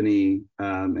company,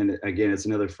 and again, it's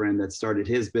another friend that started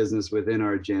his business within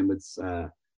our gym. It's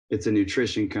it's a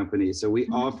nutrition company. So we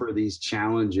offer these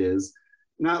challenges,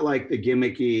 not like the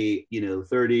gimmicky,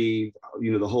 30,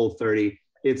 the whole 30.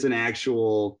 It's an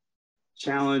actual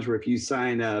challenge where if you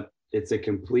sign up, it's a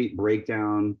complete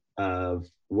breakdown of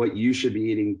what you should be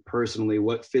eating personally,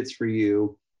 what fits for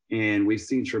you. And we've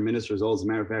seen tremendous results. As a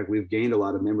matter of fact, we've gained a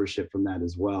lot of membership from that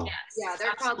as well. Yes, yeah,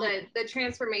 they're absolutely called the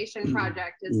Transformation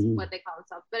Project is what they call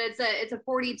themselves. But it's a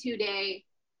 42-day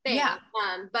thing. Yeah.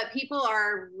 But people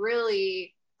are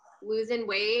really losing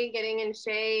weight, getting in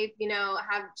shape,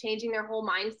 changing their whole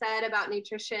mindset about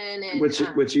nutrition, and which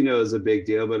is a big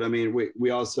deal. But I mean, we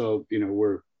also,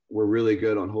 we're really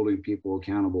good on holding people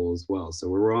accountable as well. So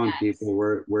we're on people.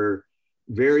 We're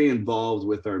very involved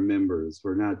with our members.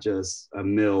 We're not just a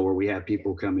mill where we have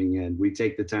people coming in. We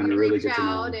take the time to really get to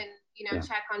know them. And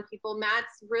check on people.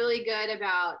 Matt's really good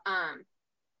about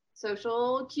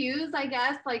social cues, I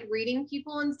guess, like reading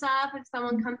people and stuff. If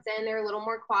someone comes in, they're a little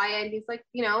more quiet. He's like,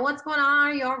 what's going on?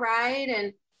 Are you all right?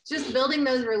 And just building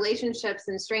those relationships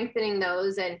and strengthening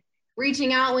those and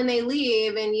reaching out when they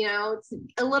leave. And, it's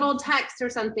a little text or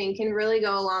something can really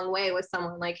go a long way with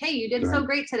someone like, hey, you did so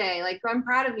great today. Like, I'm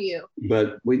proud of you.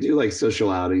 But we do like social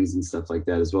outings and stuff like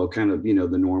that as well. Kind of,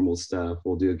 the normal stuff.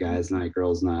 We'll do a guys' night,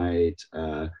 girls' night.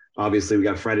 Obviously we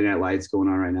got Friday Night Lights going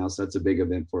on right now. So that's a big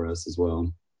event for us as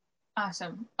well.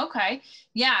 Awesome. Okay.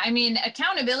 Yeah. I mean,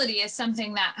 accountability is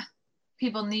something that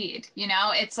people need,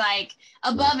 it's like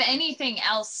above anything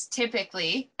else,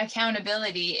 typically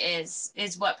accountability is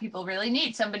what people really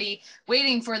need. Somebody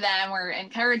waiting for them or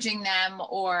encouraging them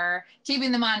or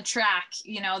keeping them on track.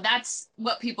 That's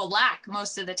what people lack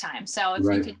most of the time. So if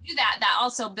you can do that, that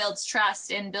also builds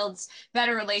trust and builds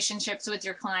better relationships with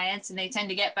your clients, and they tend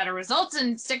to get better results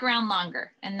and stick around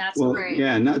longer. And that's great.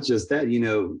 Yeah. Not just that,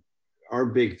 our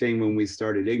big thing when we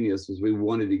started Igneous was we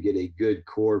wanted to get a good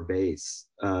core base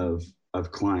of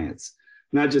clients,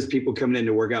 not just people coming in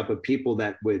to work out, but people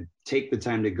that would take the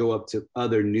time to go up to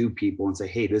other new people and say,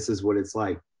 hey, this is what it's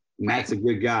like. Matt's a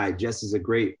good guy. Jess is a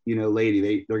great,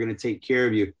 lady. They're going to take care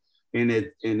of you. And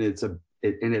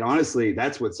honestly,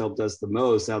 that's what's helped us the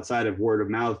most outside of word of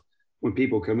mouth. When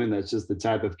people come in, that's just the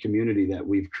type of community that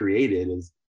we've created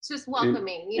is it's just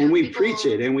welcoming. And we preach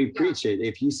it.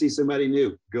 If you see somebody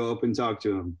new, go up and talk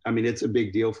to them. I mean, it's a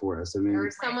big deal for us. I mean,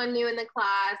 or someone new in the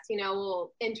class,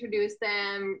 we'll introduce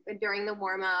them during the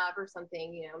warm up or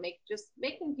something,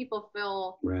 making people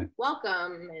feel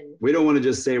welcome. And we don't want to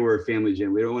just say we're a family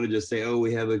gym. We don't want to just say, oh,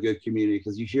 we have a good community,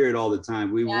 because you hear it all the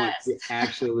time. We want to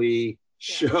actually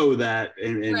show that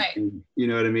and you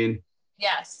know what I mean?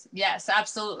 Yes,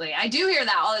 absolutely. I do hear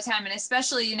that all the time. And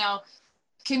especially,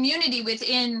 community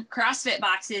within CrossFit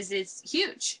boxes is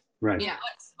huge. Right.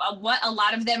 What a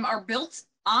lot of them are built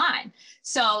on.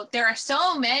 So there are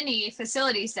so many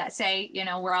facilities that say,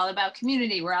 we're all about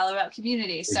community. We're all about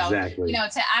community. So,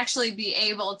 to actually be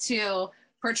able to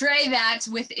portray that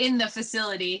within the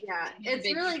facility. Yeah, it's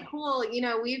really cool.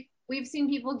 We've seen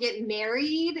people get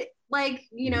married, like,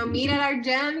 meet at our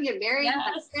gym, get married,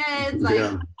 have kids.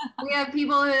 Like, we have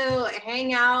people who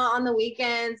hang out on the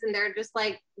weekends and they're just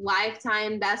like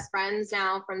lifetime best friends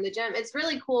now from the gym. It's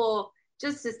really cool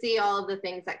just to see all of the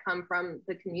things that come from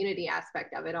the community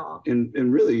aspect of it all. And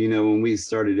really, when we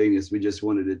started Igneous, we just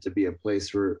wanted it to be a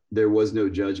place where there was no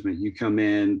judgment. You come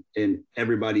in and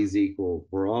everybody's equal.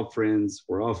 We're all friends.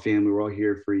 We're all family. We're all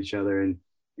here for each other.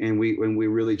 And we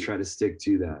really try to stick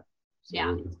to that.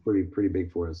 So it's pretty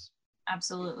big for us.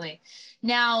 Absolutely.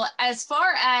 Now, as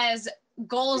far as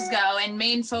goals go and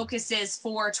main focuses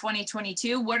for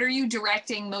 2022, what are you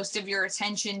directing most of your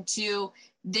attention to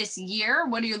this year?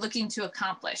 What are you looking to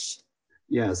accomplish?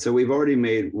 Yeah, so we've already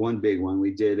made one big one.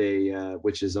 We did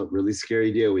which is a really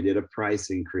scary deal. We did a price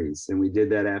increase, and we did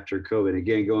that after COVID.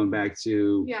 Again, going back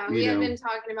to we have been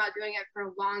talking about doing it for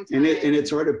a long time. And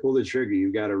it's hard to pull the trigger.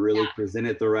 You got to really present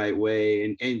it the right way,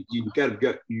 and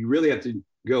you really have to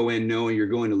go in knowing you're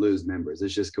going to lose members.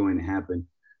 It's just going to happen.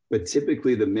 But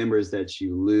typically, the members that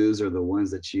you lose are the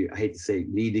ones that I hate to say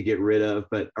need to get rid of,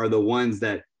 but are the ones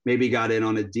that maybe got in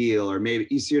on a deal, or maybe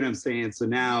you see what I'm saying. So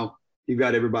now you've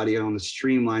got everybody on the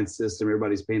streamlined system.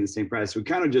 Everybody's paying the same price. We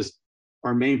kind of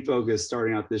our main focus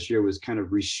starting out this year was kind of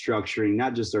restructuring,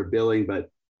 not just our billing, but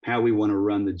how we want to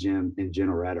run the gym in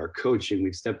general. At our coaching,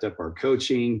 we've stepped up our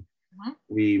coaching.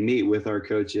 We meet with our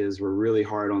coaches. We're really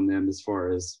hard on them as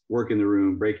far as working the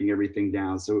room, breaking everything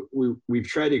down. So we've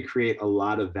tried to create a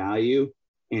lot of value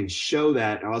and show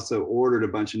that. Also ordered a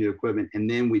bunch of new equipment, and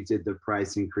then we did the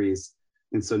price increase.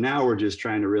 And so now we're just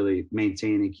trying to really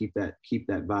maintain and keep that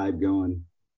vibe going.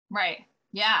 Right.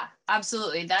 Yeah,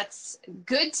 absolutely. That's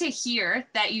good to hear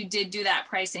that you did do that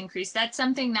price increase. That's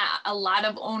something that a lot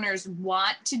of owners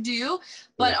want to do,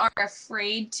 but are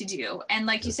afraid to do. And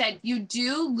like you said, you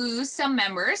do lose some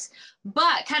members,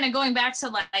 but kind of going back to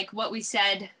like what we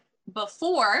said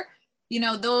before, you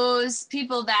know, those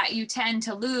people that you tend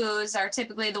to lose are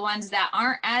typically the ones that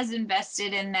aren't as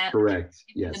invested in that. Correct.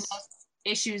 The Yes. most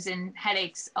issues and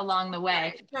headaches along the way.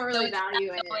 Right. Don't really So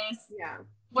value it. always, Yeah.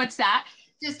 what's that?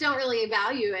 Just don't really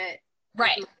value it.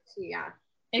 Right. Yeah.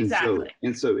 Exactly.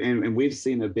 And we've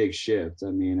seen a big shift.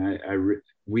 I mean,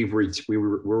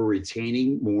 we're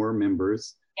retaining more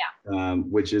members. Yeah.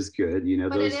 Which is good. You know,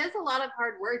 but it is a lot of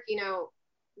hard work. You know,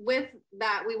 with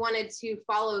that, we wanted to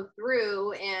follow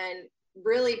through and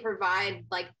really provide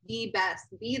like be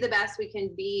the best we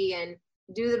can be, and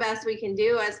do the best we can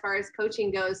do as far as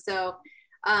coaching goes. So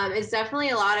it's definitely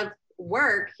a lot of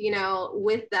work, you know,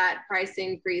 with that price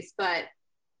increase, but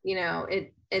you know,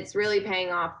 it's really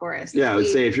paying off for us. Yeah, I would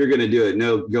say if you're going to do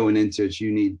it, going into it,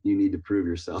 you need to prove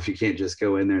yourself. You can't just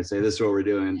go in there and say, this is what we're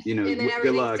doing, you know,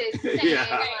 good luck.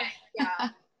 Yeah.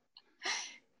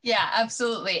 Yeah,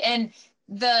 absolutely. And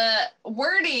the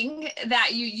wording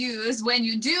that you use when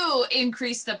you do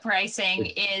increase the pricing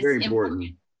is very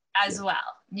important as well.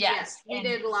 Yes. We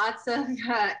did lots of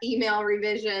email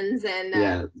revisions,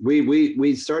 and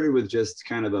we started with just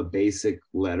kind of a basic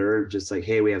letter, just like,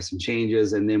 hey, we have some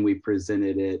changes, and then we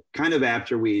presented it kind of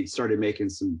after we started making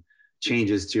some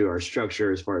changes to our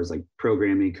structure as far as like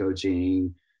programming,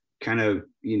 coaching, kind of,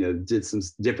 you know, did some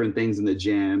different things in the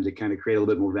gym to kind of create a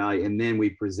little bit more value. And then we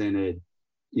presented,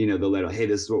 you know, the letter, hey,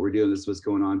 this is what we're doing, this is what's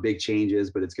going on, big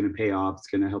changes, but it's going to pay off, it's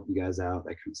going to help you guys out,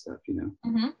 that kind of stuff, you know.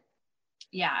 Mm-hmm.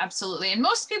 Yeah, absolutely. And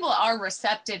most people are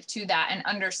receptive to that and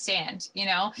understand, you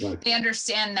know, they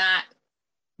understand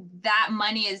that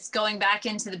money is going back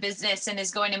into the business and is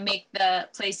going to make the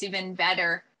place even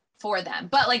better for them.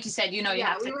 But like you said, you know, you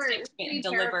have to be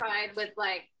terrified with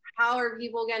like, how are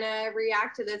people going to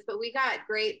react to this? But we got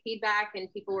great feedback,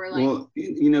 and people were like, well,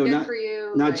 you know, good for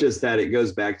you. Not just that, it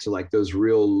goes back to like those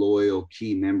real loyal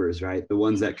key members, right? The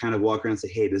ones that kind of walk around and say,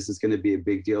 hey, this is going to be a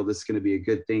big deal. This is going to be a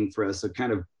good thing for us. So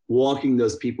kind of walking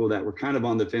those people that were kind of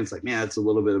on the fence, like, man, it's a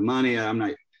little bit of money, I'm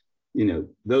not, you know,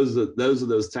 those are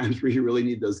those times where you really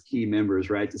need those key members,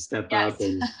 right, to step up,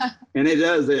 and it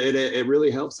does, it really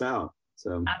helps out.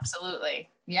 So absolutely.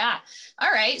 Yeah.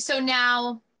 All right. So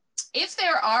now, if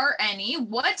there are any,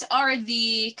 what are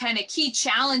the kind of key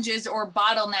challenges or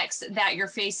bottlenecks that you're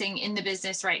facing in the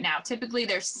business right now? Typically,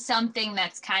 there's something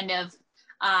that's kind of,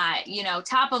 you know,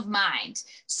 top of mind.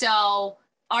 So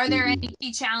are there any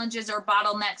key challenges or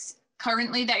bottlenecks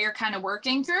currently that you're kind of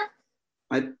working through?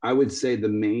 I would say the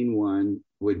main one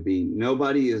would be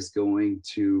nobody is going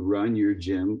to run your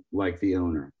gym like the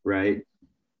owner, right?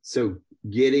 So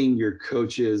getting your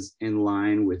coaches in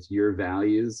line with your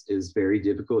values is very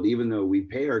difficult. Even though we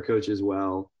pay our coaches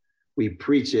well, we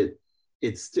preach it,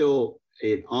 it's still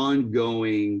an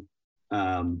ongoing,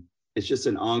 it's just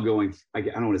an ongoing, I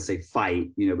don't want to say fight,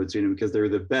 you know, between them, because they're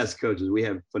the best coaches. We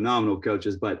have phenomenal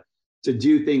coaches, but to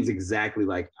do things exactly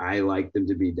like I like them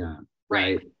to be done,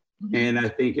 right? Mm-hmm. And I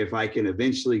think if I can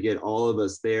eventually get all of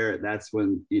us there, that's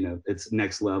when, you know, it's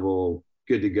next level,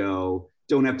 good to go.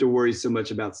 Don't have to worry so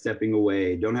much about stepping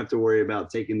away. Don't have to worry about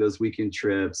taking those weekend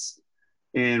trips.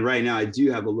 And right now I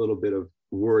do have a little bit of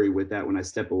worry with that when I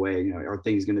step away. You know, are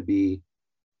things going to be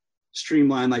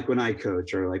streamlined like when I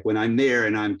coach, or like when I'm there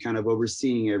and I'm kind of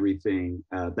overseeing everything?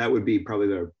 That would be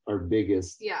probably our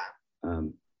biggest,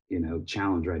 you know,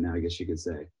 challenge right now, I guess you could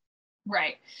say.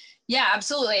 Right. Yeah,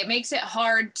 absolutely. It makes it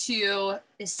hard to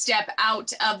step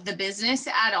out of the business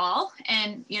at all.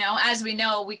 And, you know, as we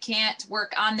know, we can't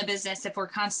work on the business if we're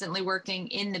constantly working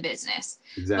in the business.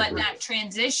 Exactly. But that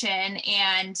transition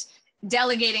and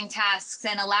delegating tasks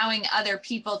and allowing other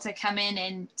people to come in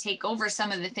and take over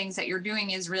some of the things that you're doing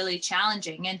is really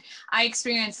challenging. And I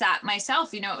experienced that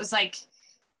myself. You know, it was like,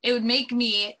 it would make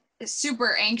me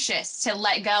super anxious to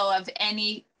let go of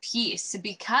any piece,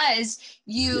 because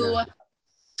you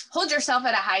hold yourself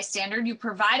at a high standard, you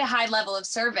provide a high level of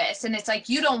service, and it's like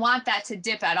you don't want that to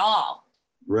dip at all.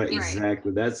 Right,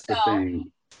 exactly. That's the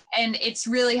thing. And it's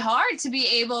really hard to be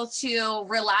able to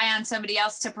rely on somebody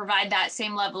else to provide that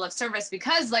same level of service,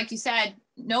 because like you said,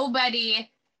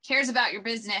 nobody cares about your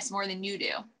business more than you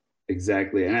do.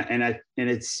 Exactly. And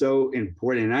it's so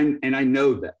important. And I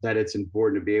know that it's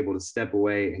important to be able to step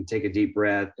away and take a deep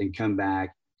breath and come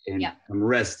back, and I'm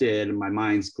rested and my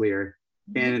mind's clear.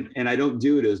 And I don't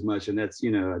do it as much, and that's,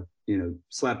 you know,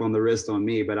 slap on the wrist on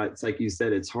me. But it's like you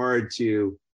said, it's hard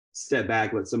to step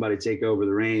back, let somebody take over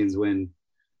the reins when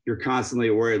you're constantly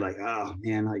worried, like, oh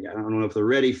man, like, I don't know if they're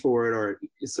ready for it. Or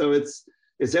so it's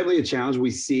definitely a challenge.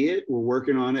 We see it, we're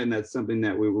working on it. And that's something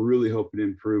that we were really hoping to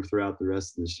improve throughout the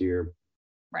rest of this year.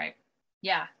 Right.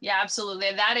 Yeah,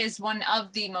 absolutely. That is one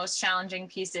of the most challenging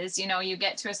pieces. You know, you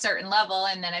get to a certain level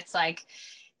and then it's like,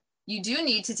 you do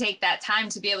need to take that time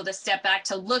to be able to step back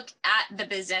to look at the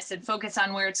business and focus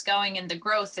on where it's going and the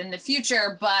growth in the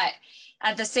future. But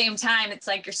at the same time, it's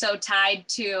like you're so tied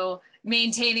to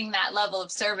maintaining that level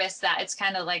of service that it's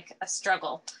kind of like a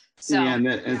struggle. So yeah, and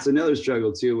it's another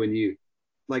struggle too, when you,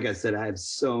 like I said, I have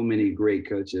so many great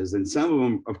coaches, and some of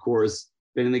them, of course,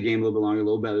 been in the game a little bit longer, a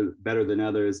little better than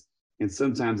others. And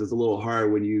sometimes it's a little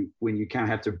hard when you kind of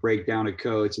have to break down a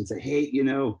coach and say, hey, you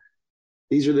know,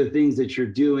 these are the things that you're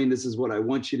doing. This is what I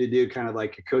want you to do, kind of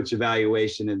like a coach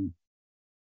evaluation. And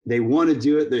they want to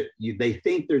do it. They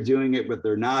think they're doing it, but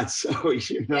they're not. So,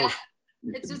 you know,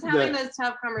 it's just having those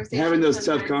tough conversations. Having those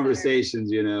tough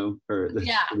conversations, you know, are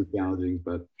yeah, challenging,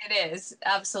 but it is.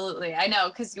 Absolutely. I know,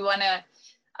 because you want to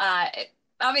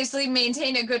obviously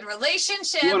maintain a good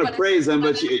relationship. You want to praise them,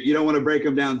 but you don't want to break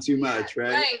them down too much,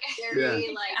 right? Right.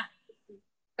 Very like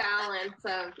balance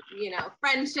of, you know,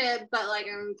 friendship, but like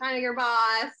I'm kind of your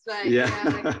boss, but you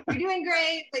know, like, you're doing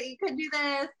great, but you could do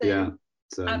this. And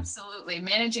so absolutely,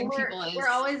 managing people is. We're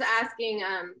always asking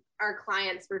our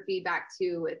clients for feedback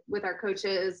too with our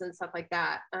coaches and stuff like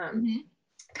that.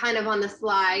 Kind of on the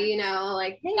sly, you know,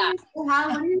 like, hey, so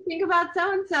what do you think about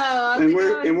so and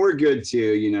so? And we're good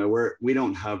too, you know. We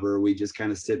don't hover. We just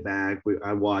kind of sit back.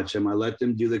 I watch them. I let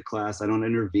them do the class. I don't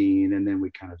intervene, and then we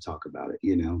kind of talk about it,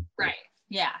 you know. Right.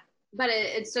 Yeah. But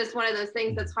it's just one of those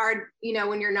things that's hard, you know,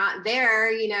 when you're not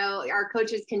there. You know, our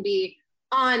coaches can be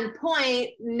on point,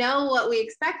 know what we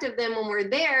expect of them when we're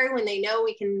there, when they know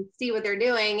we can see what they're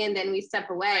doing, and then we step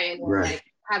away and we're like,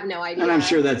 have no idea. And I'm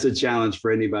sure that's a challenge for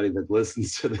anybody that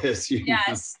listens to this.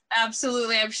 Yes,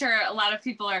 absolutely. I'm sure a lot of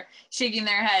people are shaking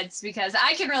their heads because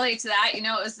I can relate to that. You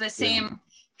know, it was the same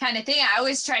kind of thing. I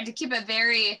always tried to keep a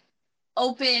very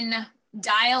open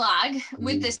dialogue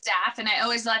with the staff, and I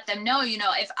always let them know, you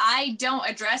know, if I don't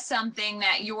address something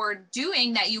that you're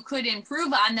doing that you could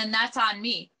improve on, then that's on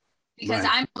me, because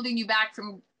I'm holding you back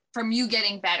from you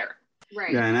getting better.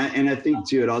 Right. Yeah, and I think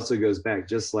too, it also goes back,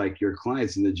 just like your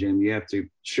clients in the gym, you have to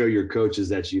show your coaches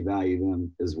that you value them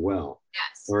as well.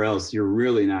 Yes. Or else you're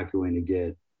really not going to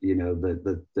get, you know,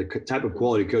 the type of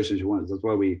quality coaches you want. That's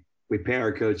why we pay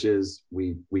our coaches,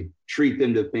 we treat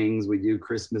them to things, we do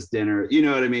Christmas dinner, you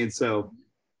know what I mean? So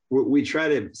we try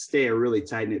to stay a really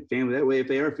tight-knit family. That way, if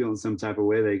they are feeling some type of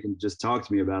way, they can just talk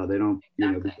to me about it. They don't, you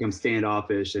know, become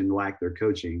standoffish and lack their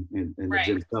coaching, and the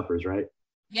gym suffers, right?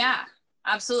 Yeah.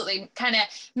 Absolutely. Kind of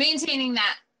maintaining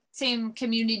that same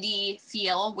community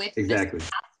feel with the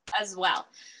staff as well.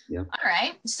 Yeah. All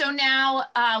right. So now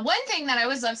one thing that I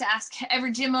always love to ask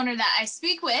every gym owner that I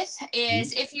speak with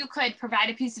is if you could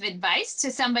provide a piece of advice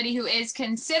to somebody who is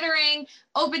considering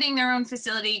opening their own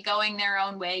facility, going their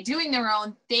own way, doing their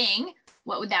own thing,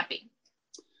 what would that be?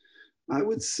 I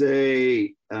would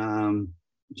say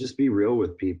just be real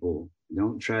with people.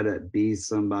 Don't try to be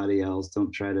somebody else.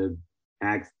 Don't try to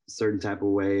act a certain type of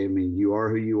way. I mean, you are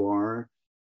who you are.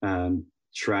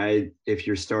 Try, if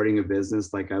you're starting a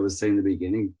business, like I was saying in the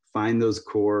beginning, find those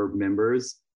core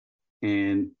members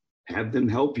and have them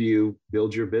help you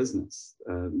build your business.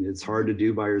 It's hard to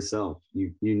do by yourself.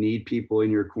 You need people in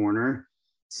your corner.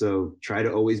 So try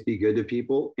to always be good to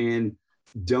people, and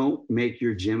don't make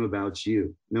your gym about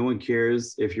you. No one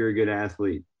cares if you're a good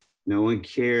athlete. No one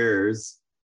cares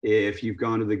if you've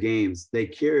gone to the games. They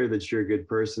care that you're a good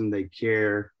person. They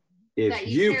care if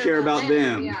you care about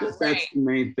them. Yeah. That's the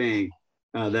main thing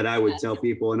that I would tell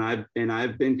people. And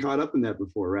I've been caught up in that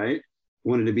before, right?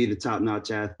 Wanted to be the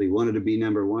top-notch athlete, wanted to be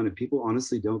number one, and people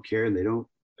honestly don't care, and they don't,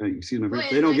 excuse my friend,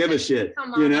 they don't give a shit,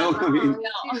 you know? I mean,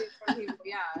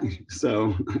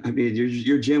 so, I mean,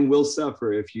 your gym will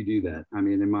suffer if you do that. I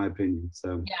mean, in my opinion,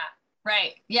 so. Yeah,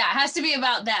 right. Yeah, it has to be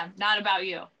about them, not about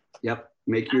you. Yep.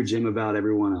 Make your gym about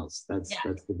everyone else. That's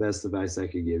the best advice I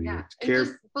could give you. And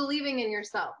just believing in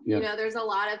yourself. You know, there's a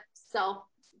lot of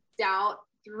self-doubt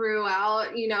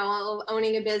throughout, you know,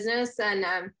 owning a business,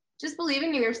 and just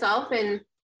believing in yourself and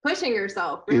pushing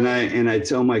yourself. Really. And I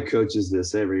tell my coaches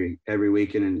this every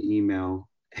week in an email: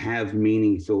 have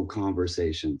meaningful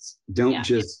conversations. Don't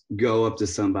just go up to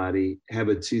somebody, have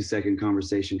a 2-second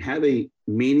conversation. Have a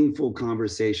meaningful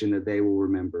conversation that they will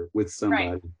remember with somebody.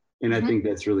 Right. And I think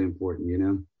that's really important, you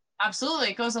know? Absolutely.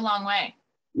 It goes a long way.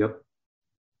 Yep.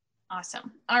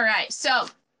 Awesome. All right. So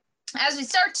as we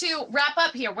start to wrap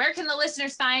up here, where can the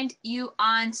listeners find you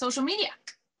on social media?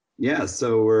 Yeah.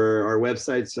 So our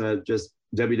website's just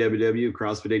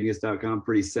www.crossfitigneous.com.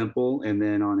 Pretty simple. And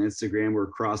then on Instagram,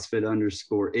 we're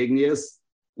CrossFit_Igneous.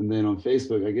 And then on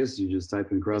Facebook, I guess you just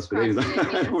type in CrossFit Igneous.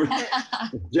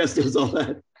 Jess does all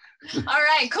that. All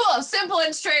right, cool. Simple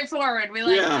and straightforward. We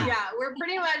like that. Yeah, we're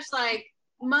pretty much like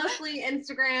mostly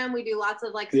Instagram. We do lots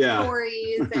of like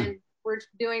stories and we're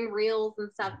doing reels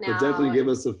and stuff now. But definitely give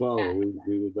us a follow.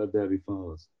 We would love to have you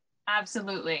follow us.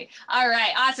 Absolutely. All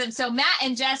right, awesome. So Matt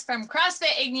and Jess from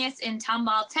CrossFit Igneous in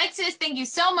Tomball, Texas, thank you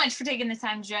so much for taking the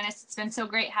time to join us. It's been so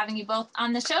great having you both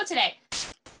on the show today.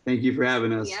 Thank you for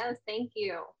having us. Yes, thank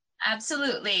you.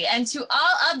 Absolutely. And to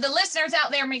all of the listeners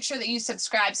out there, make sure that you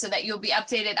subscribe so that you'll be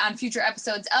updated on future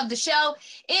episodes of the show.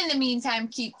 In the meantime,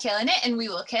 keep killing it, and we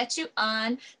will catch you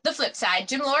on the flip side.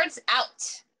 Gym Lords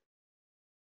out.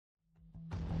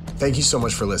 Thank you so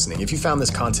much for listening. If you found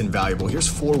this content valuable, here's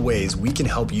 4 ways we can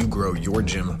help you grow your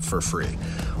gym for free.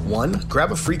 1,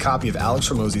 grab a free copy of Alex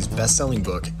Hormozi's best-selling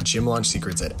book, Gym Launch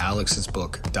Secrets, at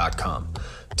alexsbook.com.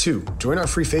 2, join our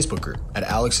free Facebook group at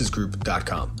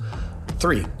alexsgroup.com.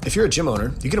 3, if you're a gym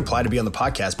owner, you can apply to be on the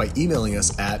podcast by emailing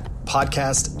us at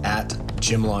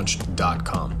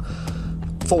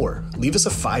podcast@gymlaunch.com. 4, leave us a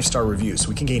 5-star review so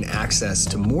we can gain access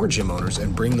to more gym owners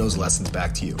and bring those lessons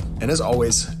back to you. And as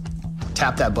always,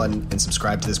 tap that button and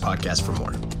subscribe to this podcast for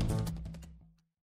more.